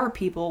 some more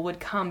people would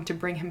come to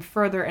bring him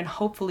further and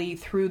hopefully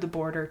through the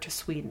border to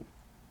Sweden.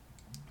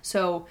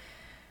 So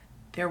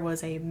there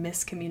was a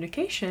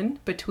miscommunication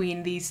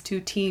between these two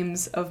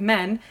teams of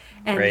men,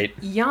 and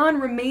Jan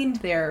remained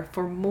there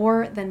for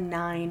more than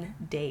 9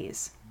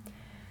 days.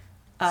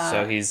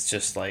 So he's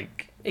just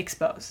like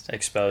exposed.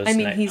 I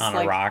mean, he's on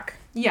like, a rock.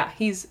 Yeah,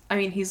 he's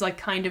like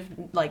kind of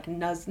like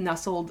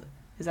nestled.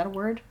 Is that a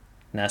word?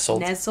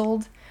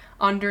 Nestled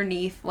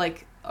underneath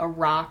like a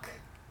rock,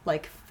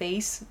 like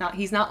face.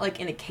 He's not like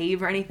in a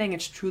cave or anything.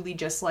 It's truly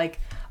just like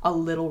a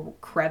little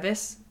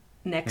crevice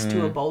next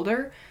to a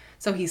boulder.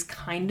 So he's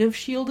kind of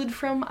shielded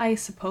from, I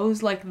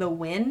suppose, like the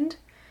wind,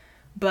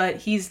 but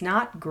he's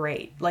not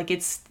great. Like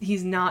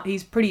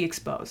he's pretty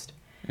exposed.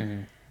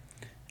 Mm-hmm.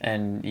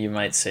 And you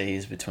might say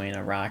he's between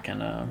a rock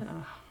and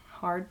a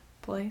hard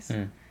place.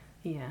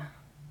 Yeah,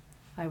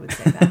 I would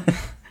say that.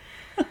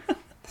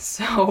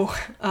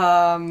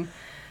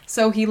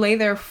 So he lay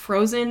there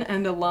frozen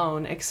and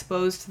alone,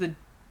 exposed to the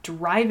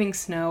driving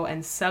snow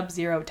and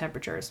sub-zero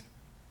temperatures.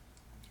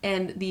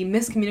 And the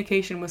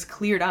miscommunication was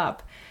cleared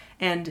up,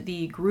 and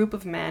the group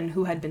of men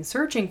who had been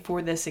searching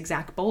for this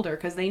exact boulder,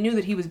 because they knew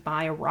that he was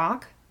by a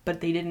rock,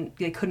 but they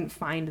couldn't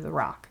find the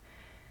rock.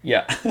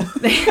 Yeah.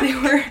 they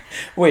were...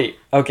 Wait,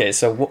 okay,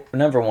 so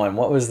number one,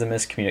 what was the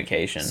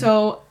miscommunication?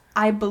 So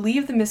I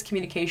believe the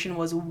miscommunication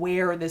was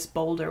where this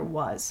boulder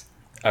was.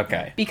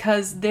 Okay.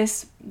 Because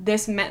this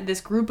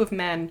group of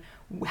men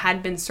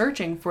had been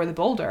searching for the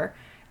boulder,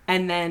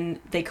 and then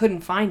they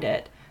couldn't find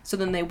it. So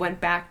then they went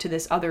back to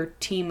this other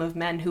team of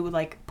men who,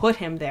 like, put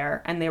him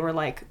there, and they were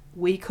like,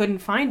 we couldn't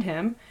find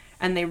him.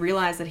 And they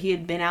realized that he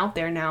had been out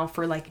there now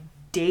for, like,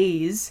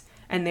 days,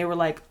 and they were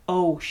like,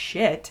 oh,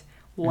 shit.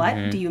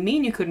 What do you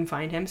mean you couldn't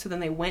find him? So then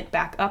they went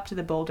back up to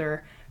the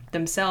boulder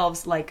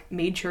themselves, like,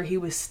 made sure he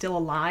was still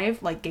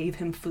alive, like, gave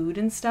him food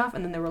and stuff,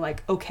 and then they were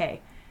like,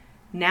 okay,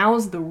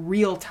 now's the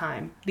real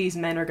time these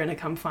men are going to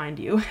come find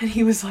you. And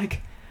he was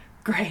like,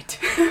 great.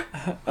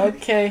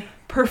 Okay.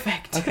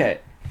 Perfect. Okay.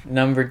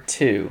 Number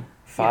 2,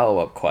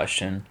 follow-up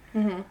question.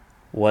 Mm-hmm.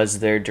 Was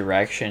their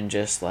direction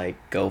just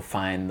like, go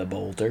find the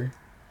boulder?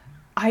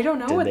 I don't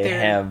know what Did they they're...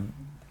 have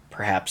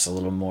perhaps a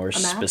little more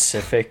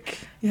specific?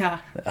 Yeah.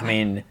 I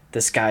mean,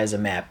 this guy's a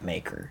map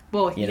maker.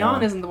 Well,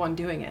 Jan isn't the one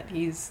doing it.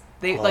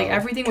 Like,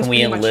 everything was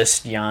pretty much... Can we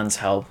enlist Jan's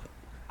help?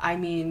 I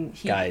mean,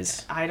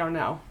 Guys. I don't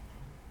know.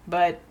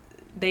 But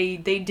they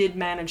did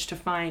manage to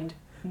find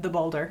the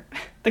boulder.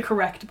 The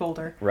correct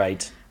boulder.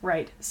 Right.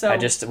 So I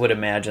just would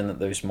imagine that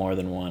there's more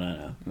than one on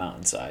a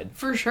mountainside.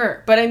 For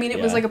sure. But I mean,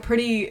 it was a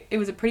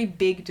pretty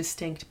big,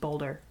 distinct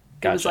boulder.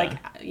 Gotcha. It was like,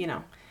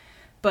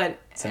 but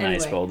it's a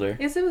nice boulder.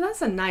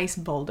 That's a nice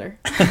boulder.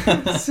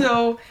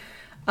 So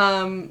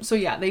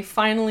yeah, they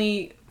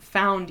finally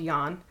found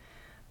Jan.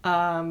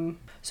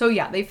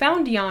 They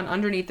found Jan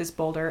underneath this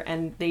boulder,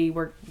 and they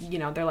were,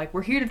 they're like,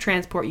 we're here to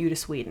transport you to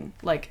Sweden.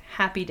 Like,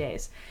 happy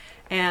days.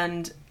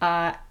 And,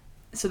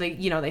 so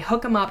they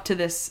hook him up to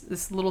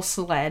this little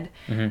sled,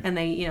 and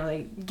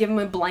they give him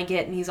a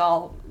blanket, and he's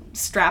all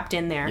strapped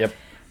in there. Yep.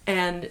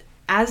 And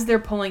as they're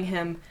pulling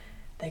him,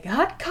 they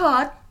got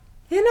caught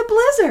in a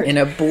blizzard. In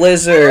a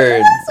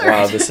blizzard.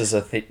 Wow, this is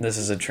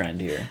a trend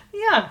here.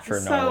 Yeah.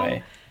 For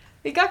Norway.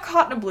 They got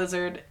caught in a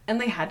blizzard,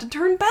 and they had to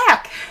turn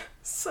back.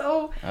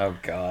 So. Oh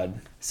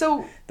God.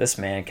 So. This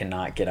man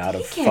cannot get out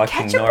of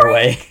fucking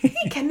Norway.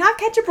 He cannot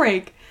catch a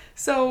break.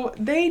 So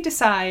they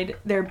decide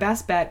their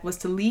best bet was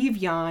to leave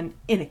Jan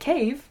in a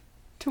cave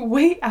to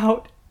wait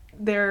out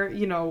their,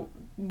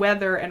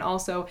 weather, and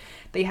also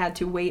they had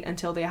to wait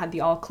until they had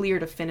the all clear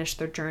to finish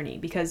their journey,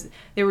 because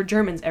there were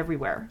Germans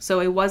everywhere.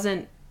 So it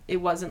wasn't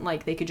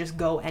like they could just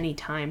go any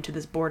time to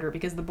this border,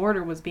 because the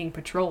border was being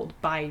patrolled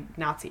by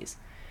Nazis.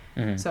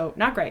 Mm-hmm. So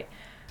not great.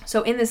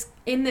 So in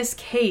this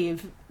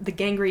cave, the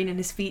gangrene in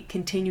his feet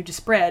continued to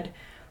spread,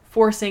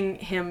 forcing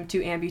him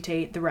to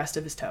amputate the rest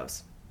of his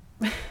toes.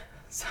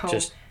 So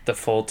just the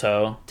full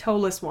toe.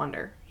 Toeless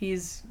wonder.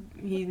 He's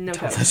no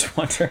toes. Toeless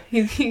wonder.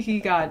 He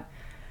got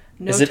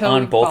no. Is it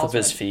on both of Baalsrud.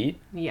 his feet?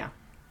 Yeah.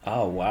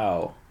 Oh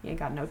wow. He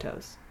got no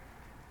toes,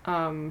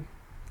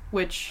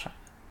 which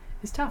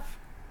is tough.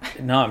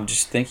 No, I'm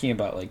just thinking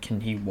about, like,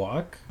 can he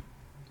walk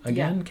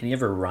again? Yeah. Can he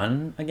ever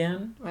run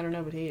again? I don't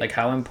know, but like,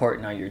 how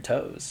important are your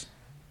toes?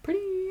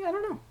 I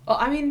don't know. Well,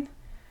 I mean,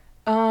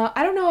 I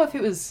don't know if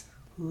it was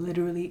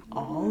literally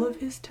all of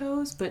his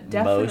toes, but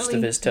definitely most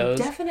of his toes.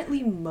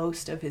 Definitely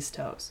most of his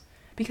toes,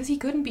 because he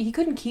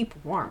couldn't keep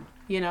warm.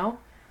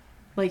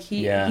 Like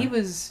he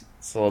was.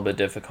 It's a little bit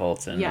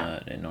difficult in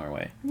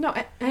Norway. No,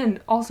 and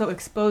also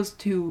exposed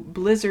to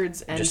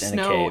blizzards and just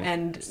snow,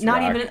 and not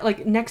rock. Even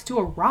like next to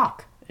a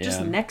rock. Yeah.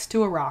 Just next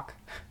to a rock.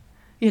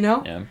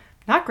 Yeah.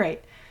 Not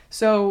great.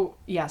 So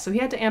he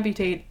had to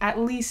amputate at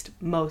least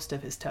most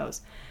of his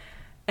toes.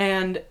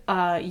 And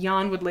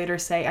Jan would later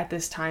say at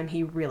this time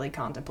he really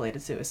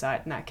contemplated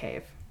suicide in that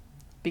cave,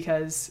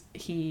 because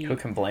who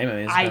can blame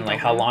him? He's been, like,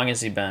 how long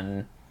has he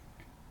been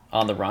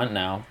on the run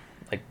now?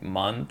 Like,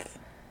 month?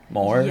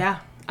 More? Yeah.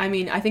 I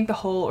mean, I think the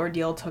whole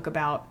ordeal took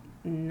about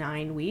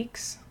 9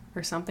 weeks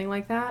or something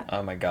like that.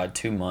 Oh my God,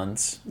 2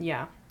 months.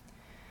 Yeah.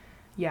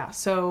 Yeah.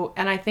 So,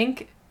 and I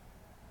think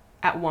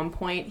at one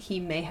point he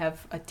may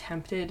have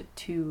attempted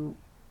to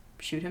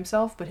shoot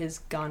himself, but his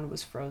gun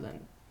was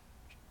frozen.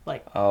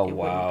 Like, oh, it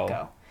wow.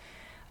 wouldn't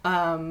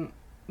go.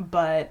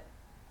 But,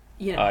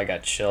 Oh, I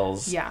got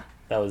chills. Yeah.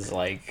 That was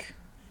like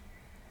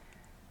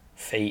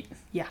fate.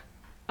 Yeah.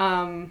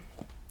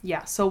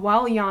 Yeah. So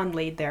while Jan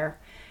laid there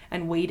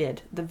and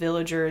waited, the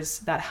villagers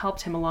that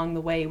helped him along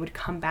the way would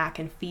come back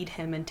and feed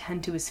him and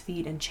tend to his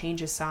feet and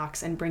change his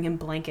socks and bring him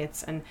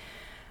blankets, and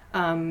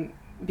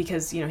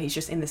because he's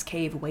just in this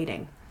cave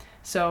waiting.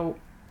 So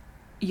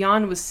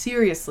Jan was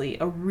seriously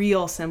a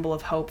real symbol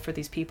of hope for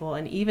these people,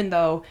 and even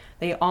though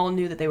they all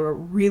knew that they were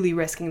really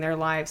risking their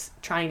lives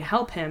trying to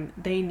help him,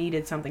 they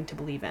needed something to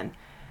believe in.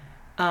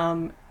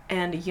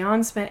 And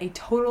Jan spent a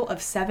total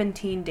of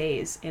 17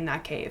 days in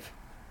that cave,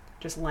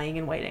 just laying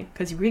and waiting,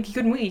 because he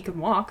couldn't wait. He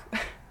couldn't walk.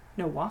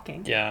 No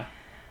walking. Yeah.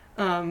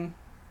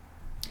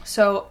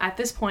 So at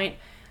this point,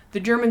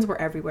 the Germans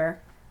were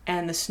everywhere,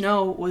 and the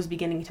snow was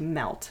beginning to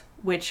melt,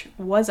 which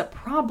was a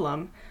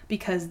problem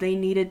because they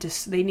needed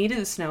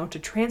the snow to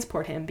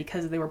transport him,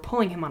 because they were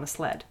pulling him on a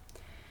sled.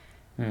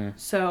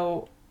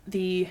 So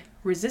the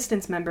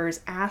resistance members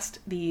asked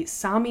the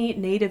Sami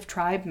native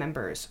tribe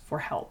members for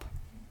help,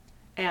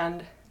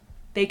 and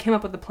they came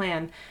up with a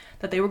plan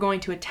that they were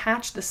going to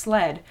attach the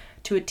sled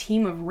to a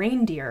team of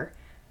reindeer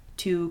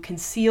to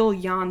conceal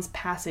Jan's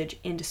passage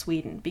into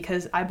Sweden,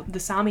 because the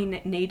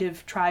Sami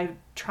native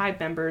tribe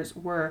members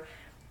were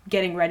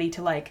getting ready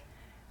to, like,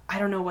 I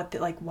don't know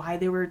why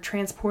they were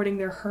transporting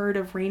their herd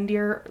of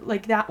reindeer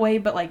like that way,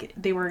 but like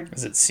they were.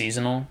 Is it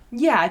seasonal?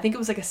 Yeah, I think it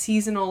was like a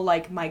seasonal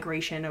like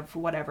migration of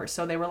whatever.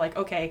 So they were like,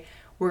 okay,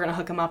 we're gonna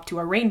hook him up to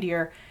a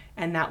reindeer,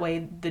 and that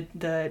way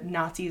the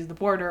Nazis at the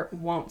border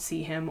won't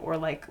see him, or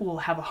like will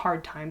have a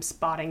hard time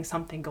spotting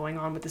something going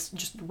on with this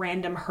just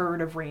random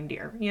herd of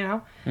reindeer,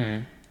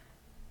 Mm-hmm.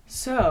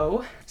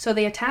 So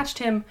they attached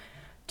him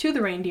to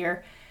the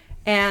reindeer,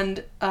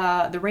 And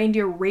the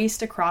reindeer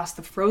raced across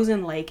the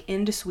frozen lake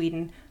into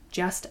Sweden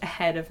just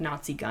ahead of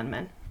Nazi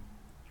gunmen.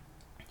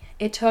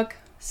 It took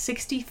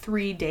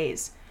 63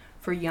 days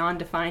for Jan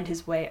to find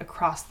his way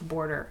across the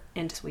border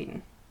into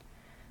Sweden.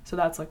 So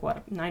that's like,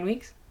 what, 9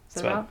 weeks?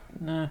 Is that about?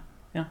 No,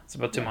 yeah, it's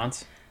about 2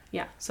 months.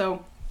 Yeah,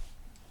 so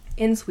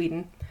in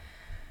Sweden,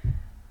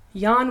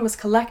 Jan was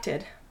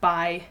collected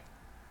by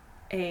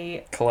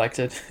a...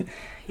 Collected?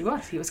 He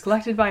was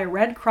collected by a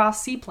Red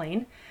Cross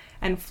seaplane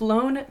and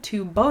flown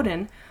to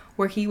Boden,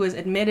 where he was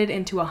admitted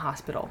into a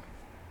hospital.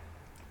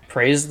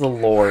 Praise the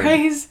Lord.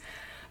 Praise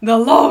the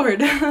Lord.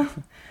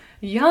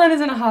 Jan is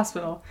in a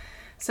hospital.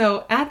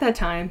 So at that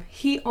time,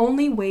 he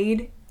only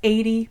weighed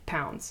 80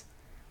 pounds.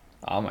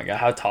 Oh my god,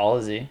 how tall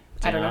is he?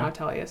 I don't know how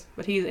tall he is,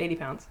 but he's 80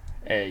 pounds.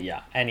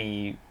 Yeah,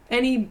 any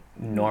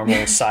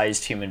normal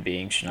sized human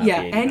being should not be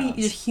 80 any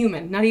pounds.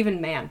 human, not even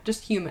man,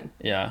 just human.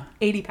 Yeah.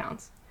 80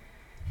 pounds.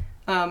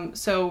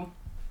 So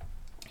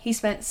he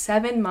spent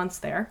 7 months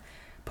there,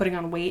 putting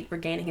on weight,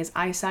 regaining his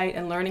eyesight,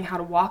 and learning how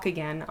to walk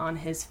again on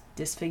his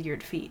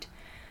disfigured feet.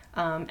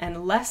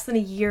 And less than a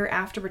year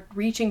after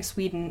reaching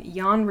Sweden,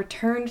 Jan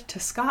returned to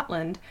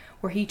Scotland,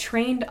 where he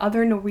trained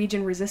other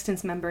Norwegian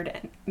resistance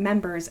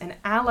members and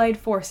allied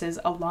forces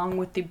along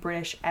with the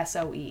British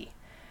SOE.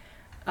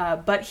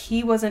 But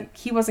he wasn't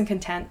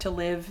content to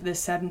live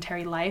this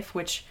sedentary life,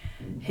 which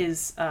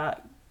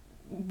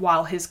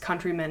while his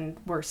countrymen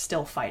were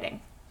still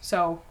fighting.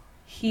 So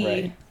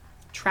he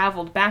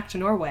traveled back to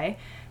Norway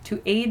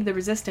to aid the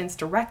resistance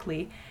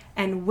directly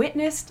and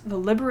witnessed the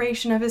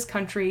liberation of his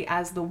country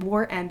as the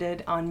war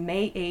ended on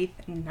May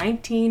 8th,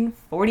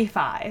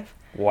 1945.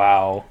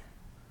 Wow.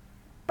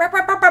 I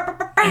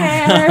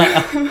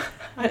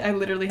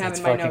literally have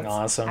in my notes,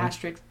 awesome.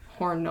 asterisk,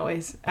 horn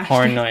noise.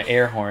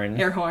 Air horn.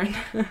 Air horn.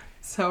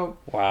 So.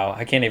 Wow,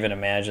 I can't even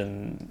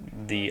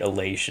imagine the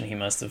elation he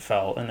must have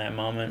felt in that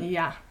moment.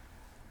 Yeah.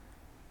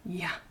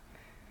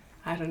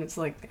 I don't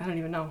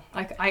even know.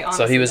 I honestly.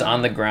 So he was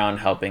on the ground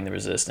helping the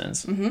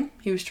resistance. Mm-hmm.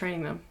 He was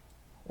training them.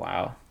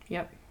 Wow.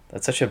 Yep.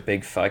 That's such a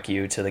big fuck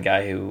you to the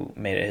guy who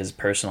made it his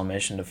personal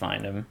mission to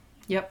find him.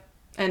 Yep.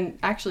 And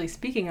actually,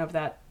 speaking of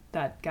that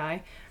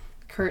guy,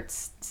 Kurt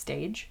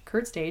Stage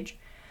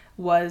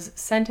was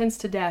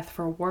sentenced to death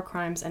for war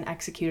crimes and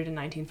executed in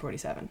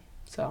 1947.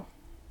 So,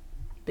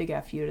 big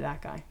F you to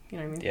that guy. You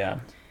know what I mean? Yeah.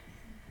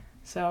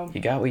 So.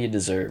 You got what you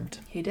deserved.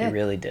 He did. He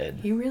really did.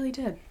 He really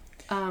did.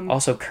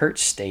 Also, Kurt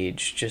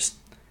Stage, just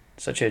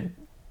such a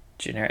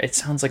generic... It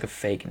sounds like a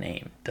fake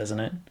name, doesn't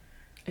it?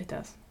 It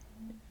does.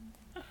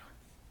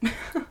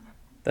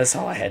 That's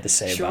all I had to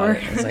say about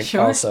it. It's like,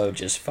 also,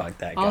 just fuck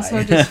that guy.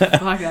 Also, just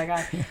fuck that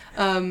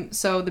guy.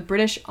 So, the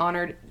British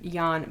honored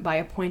Jan by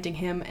appointing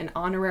him an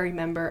honorary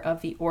member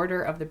of the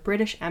Order of the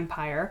British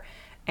Empire,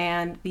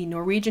 and the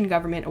Norwegian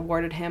government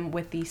awarded him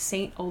with the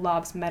St.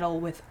 Olav's Medal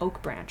with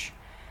Oak Branch.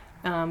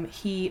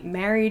 He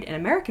married an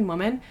American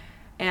woman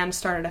and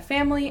started a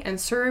family and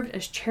served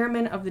as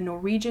chairman of the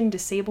Norwegian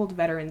Disabled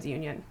Veterans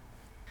Union.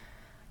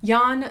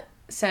 Jan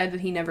said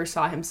that he never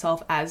saw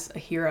himself as a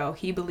hero.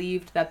 He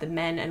believed that the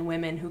men and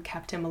women who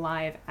kept him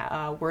alive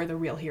were the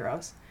real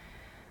heroes.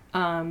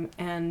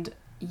 And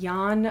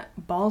Jan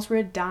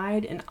Baalsrud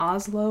died in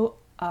Oslo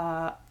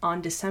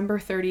on December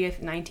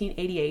 30th,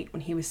 1988,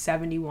 when he was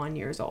 71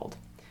 years old.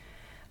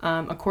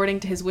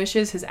 According to his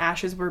wishes, his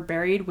ashes were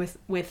buried with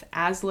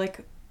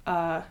Aslak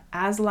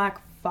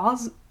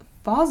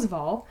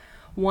Fosvold,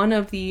 one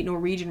of the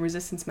Norwegian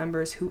resistance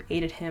members who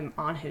aided him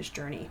on his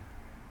journey.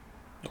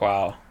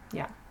 Wow.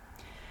 Yeah.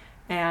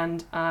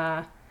 And,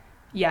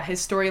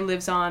 his story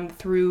lives on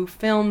through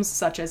films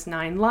such as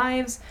 9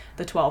 Lives,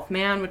 The 12th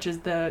Man, which is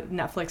the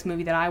Netflix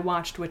movie that I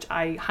watched, which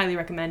I highly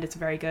recommend. It's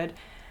very good.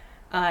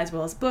 As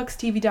well as books,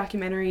 TV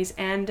documentaries,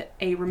 and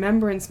a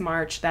remembrance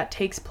march that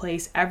takes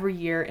place every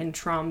year in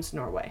Troms,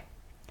 Norway.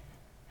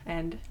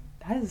 And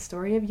that is the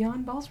story of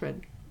Jan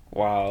Baalsrud.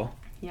 Wow.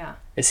 Yeah.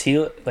 Is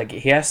he,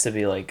 he has to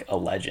be, a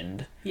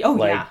legend.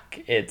 Oh, yeah.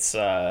 It's,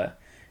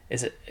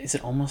 is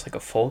it almost like a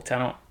folk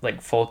tale?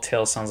 Folk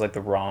tale sounds like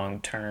the wrong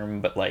term,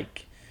 but,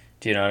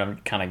 do you know what I'm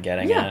kind of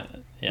getting at?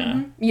 Yeah.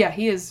 Mm-hmm. Yeah,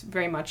 he is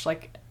very much,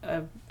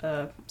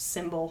 a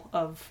symbol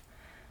of,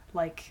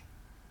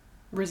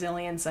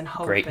 resilience and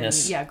hope.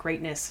 Greatness. And,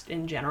 greatness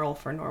in general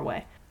for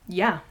Norway.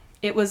 Yeah.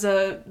 It was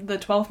The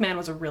 12th Man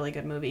was a really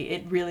good movie.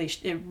 It really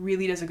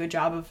does a good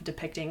job of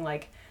depicting,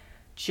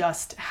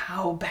 just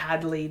how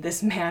badly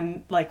this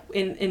man,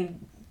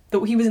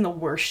 he was in the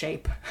worst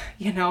shape,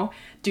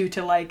 due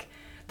to,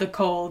 the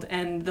cold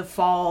and the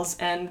falls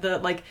and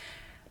the,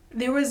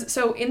 there was,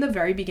 so in the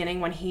very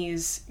beginning when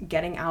he's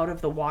getting out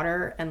of the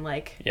water and,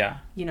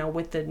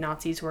 with the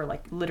Nazis who are,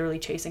 literally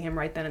chasing him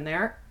right then and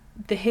there,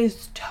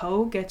 his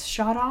toe gets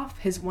shot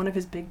off. One of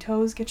his big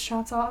toes gets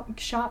shot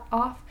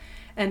off.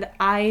 And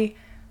I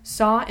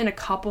saw in a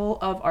couple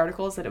of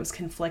articles that it was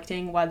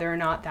conflicting whether or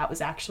not that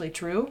was actually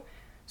true.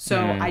 So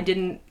I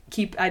didn't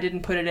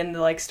put it in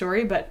the like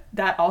story, but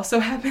that also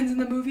happens in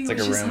the movie. It's like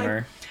a rumor.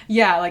 Like,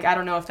 yeah, like I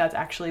don't know if that's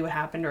actually what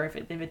happened or if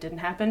it didn't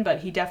happen, but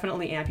he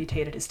definitely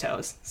amputated his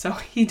toes. So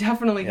he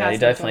definitely has. Yeah, he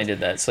definitely did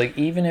that. So like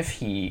even if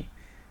he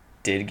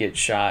did get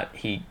shot,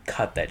 he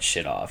cut that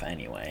shit off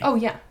anyway. Oh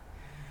yeah,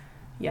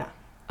 yeah.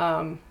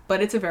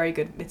 But it's a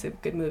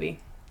good movie.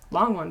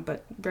 Long one,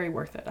 but very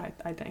worth it.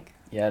 I think.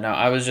 Yeah, no,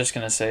 I was just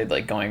gonna say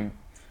like going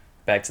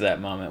back to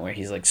that moment where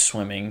he's like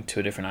swimming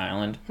to a different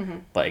island,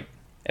 like.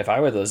 If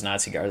I were those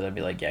Nazi guards, I'd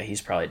be like, yeah, he's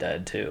probably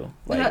dead too.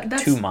 Like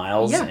 2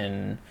 miles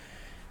in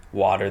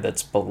water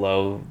that's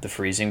below the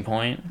freezing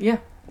point. Yeah.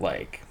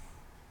 Like,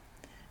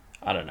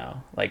 I don't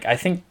know. Like, I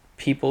think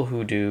people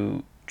who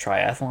do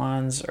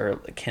triathlons or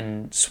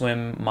can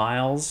swim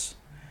miles,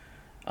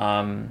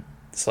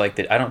 it's like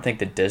I don't think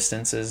the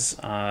distance is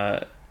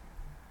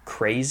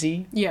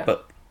crazy. Yeah.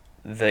 But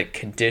the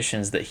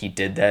conditions that he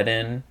did that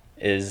in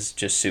is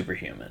just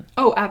superhuman.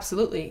 Oh,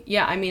 absolutely.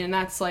 Yeah, I mean, and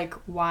that's like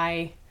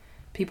why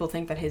people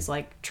think that his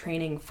like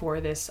training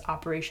for this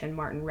Operation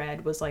Martin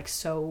Red was like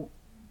so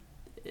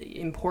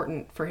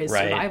important for his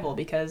survival,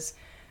 because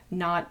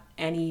not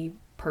any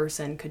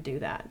person could do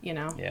that, you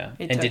know? Yeah.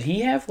 Did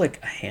he have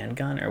like a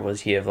handgun or was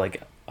he have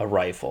like a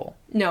rifle?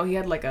 No, he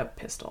had like a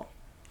pistol.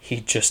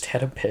 He just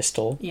had a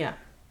pistol? Yeah.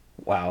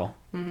 Wow.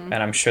 And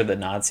I'm sure the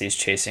Nazis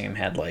chasing him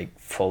had like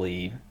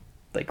fully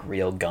like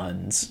real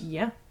guns.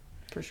 Yeah,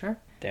 for sure.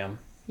 Damn.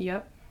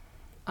 Yep.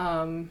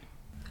 We're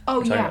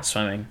talking about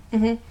swimming.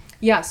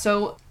 Yeah,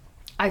 so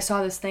I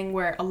saw this thing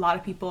where a lot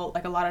of people,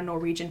 like a lot of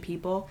Norwegian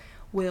people,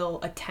 will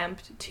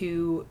attempt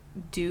to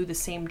do the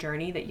same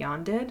journey that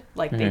Jan did.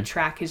 Like, they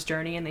track his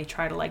journey and they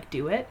try to, like,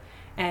 do it.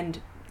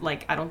 And,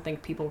 like, I don't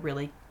think people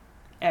really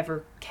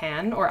ever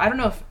can. Or I don't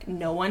know if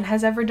no one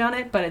has ever done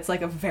it, but it's,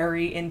 like, a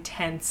very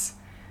intense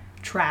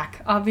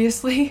track,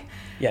 obviously.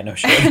 Yeah, no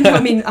shit.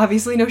 I mean,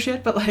 obviously no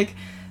shit, but, like,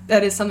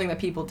 that is something that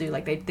people do.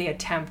 Like, they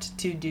attempt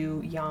to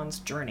do Jan's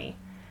journey.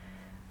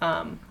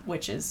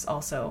 Which is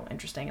also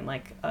interesting and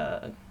like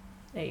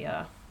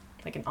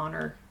like an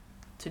honor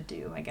to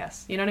do, I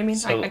guess. You know what I mean?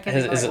 So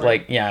is it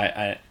like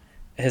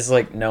has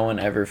like no one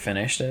ever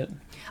finished it?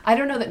 I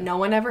don't know that no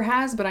one ever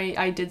has, but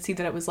I did see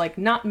that it was like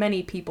not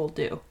many people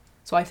do.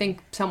 So I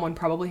think someone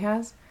probably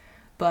has,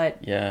 but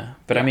yeah.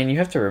 But I mean, you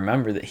have to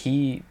remember that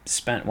he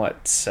spent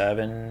what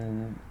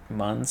 7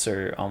 months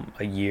or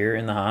a year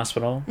in the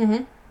hospital.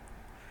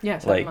 Yeah,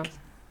 7 months.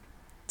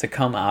 To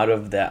come out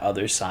of that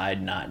other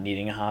side not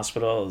needing a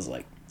hospital is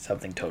like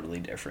something totally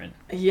different.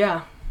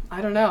 Yeah, I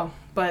don't know,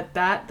 but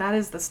that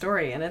is the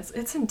story, and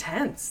it's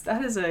intense.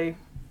 That is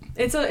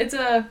it's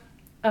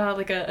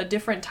a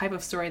different type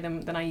of story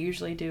than I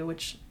usually do,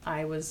 which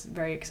I was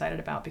very excited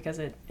about because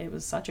it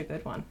was such a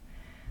good one.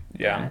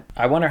 Yeah,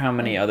 I wonder how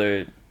many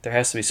other. There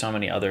has to be so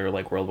many other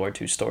like World War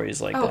II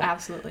stories like that. Oh,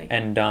 absolutely.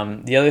 And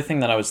the other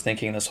thing that I was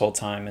thinking this whole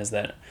time is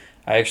that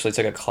I actually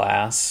took a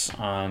class.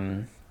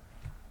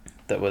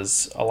 That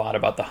was a lot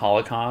about the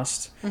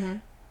Holocaust,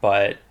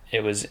 but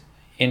it was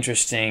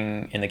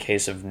interesting in the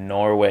case of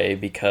Norway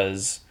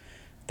because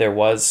there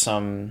was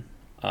some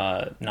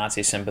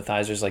Nazi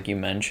sympathizers like you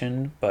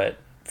mentioned, but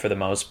for the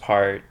most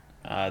part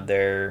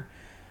they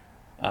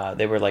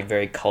were like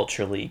very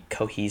culturally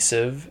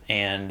cohesive,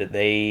 and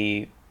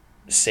they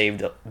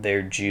saved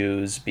their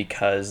Jews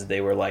because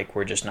they were like,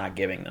 we're just not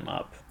giving them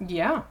up.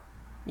 Yeah.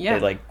 They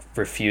like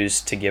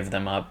refused to give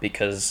them up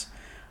because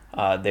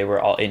they were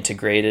all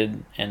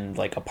integrated and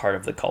like a part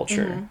of the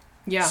culture.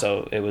 Yeah.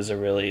 So it was a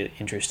really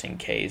interesting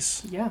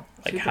case. Yeah.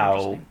 Like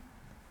how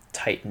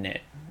tight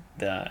knit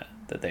that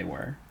they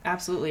were.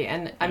 Absolutely.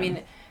 And I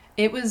mean,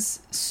 it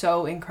was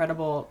so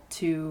incredible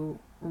to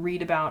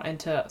read about and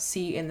to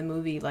see in the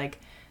movie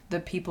like the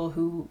people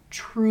who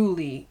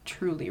truly,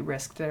 truly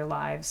risked their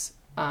lives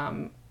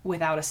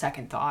without a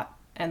second thought,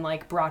 and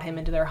like brought him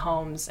into their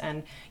homes.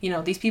 And, you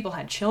know, these people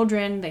had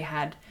children, they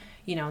had,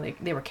 you know,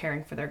 they were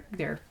caring for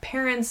their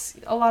parents,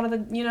 a lot of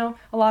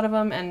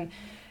them, and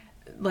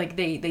like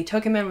they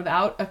took him in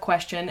without a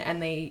question,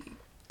 and they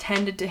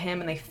tended to him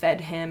and they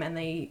fed him and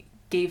they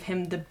gave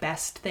him the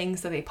best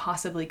things that they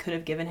possibly could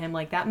have given him.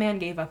 Like, that man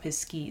gave up his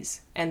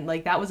skis, and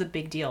like that was a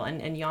big deal,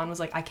 and Jan was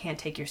like, I can't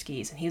take your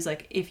skis, and he was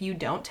like, if you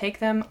don't take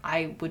them,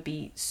 I would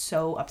be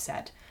so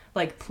upset.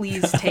 Like,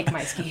 please take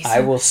my skis. I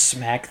will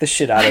smack the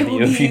shit out of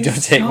you if you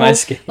don't take my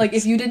skis. Like,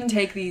 if you didn't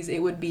take these,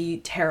 it would be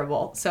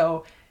terrible.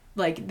 So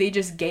like they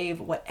just gave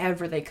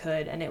whatever they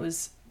could, and it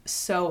was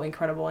so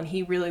incredible, and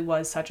he really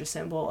was such a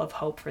symbol of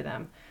hope for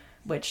them,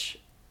 which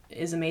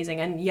is amazing.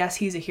 And yes,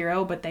 he's a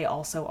hero, but they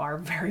also are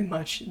very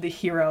much the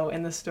hero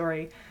in the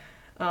story.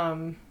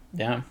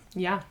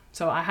 Yeah,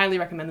 so I highly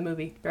recommend the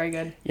movie. Very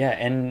good. Yeah.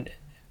 And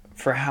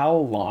for how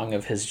long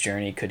of his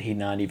journey could he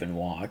not even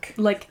walk?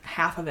 Like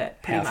half of it.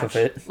 Half of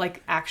it?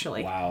 Like,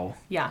 actually. Wow.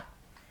 Yeah.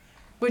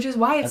 Which is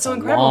why it's That's so a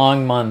incredible.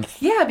 Long month.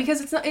 Yeah,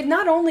 because it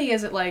not only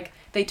is it like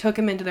they took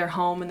him into their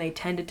home and they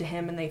tended to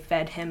him and they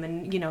fed him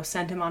and, you know,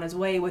 sent him on his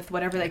way with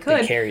whatever they could.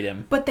 They carried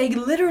him. But they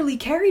literally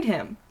carried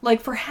him, like,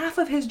 for half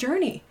of his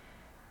journey.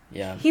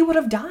 Yeah. He would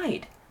have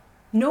died.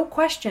 No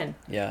question.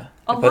 Yeah.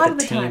 A They lot put of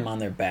the the team time. on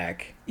their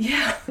back.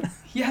 Yeah.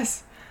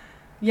 Yes.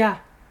 Yeah.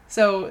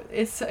 So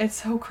it's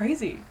so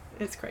crazy.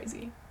 It's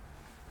crazy.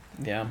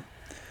 Yeah.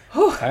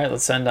 Whew. All right,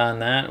 let's end on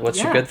that. What's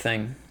your Yeah. good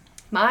thing?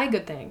 My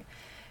good thing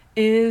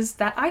is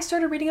that I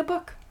started reading a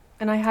book,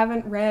 and I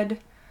haven't read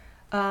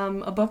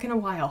a book in a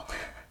while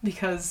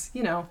because,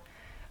 you know,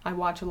 I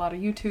watch a lot of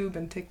YouTube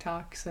and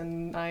TikToks,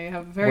 and I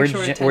have very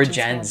short attention We're span.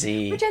 Gen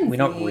Z. We're Gen We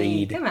don't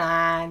read. Come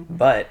on.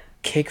 But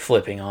kick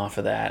flipping off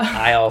of that,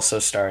 I also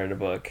started a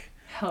book.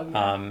 Hell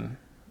yeah.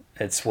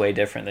 It's way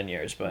different than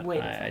yours, but Way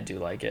different. I do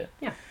like it.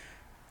 Yeah.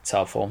 It's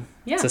helpful.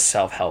 Yeah. It's a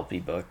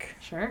self-helpy book.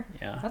 Sure.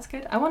 Yeah. That's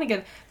good. I want to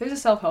get... There's a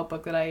self-help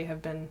book that I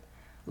have been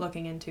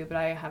looking into, but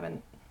I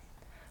haven't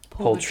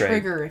pulled the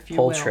trigger, if you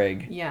will. Pull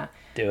trig. Yeah.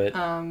 Do it.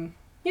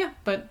 Yeah,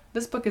 but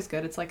this book is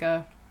good. It's like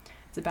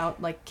it's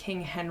about like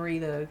King Henry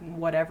the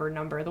whatever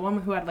number, the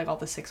one who had like all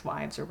the 6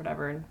 wives or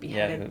whatever and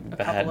beheaded who a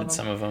couple of them.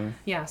 some of them.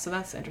 Yeah, so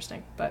that's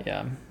interesting. But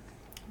yeah,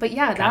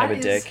 kind of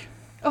a dick.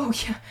 Oh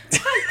yeah,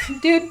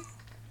 dude,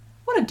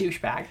 what a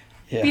douchebag.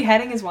 Yeah.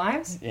 Beheading his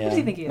wives. Yeah. What does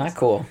he think he is? Not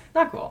cool.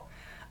 Not cool.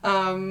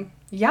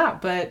 Yeah,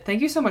 but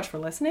thank you so much for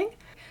listening.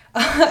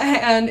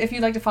 And if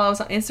you'd like to follow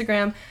us on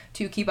Instagram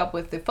to keep up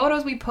with the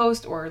photos we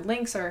post or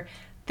links or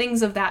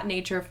things of that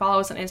nature, follow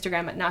us on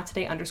Instagram at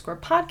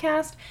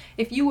nottoday_podcast.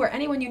 If you or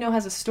anyone you know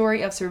has a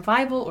story of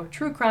survival or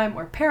true crime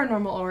or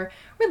paranormal or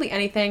really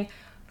anything,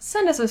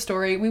 send us a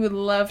story. We would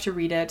love to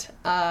read it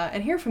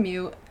and hear from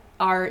you.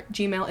 Our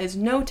Gmail is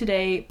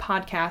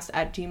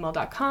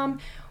nottodaypodcast@gmail.com.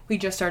 We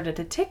just started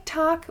a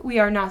TikTok. We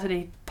are Not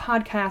Today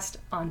Podcast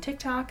on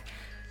TikTok.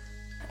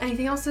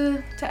 Anything else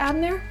to add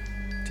in there?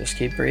 Just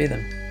keep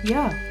breathing.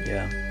 Yeah.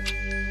 Yeah.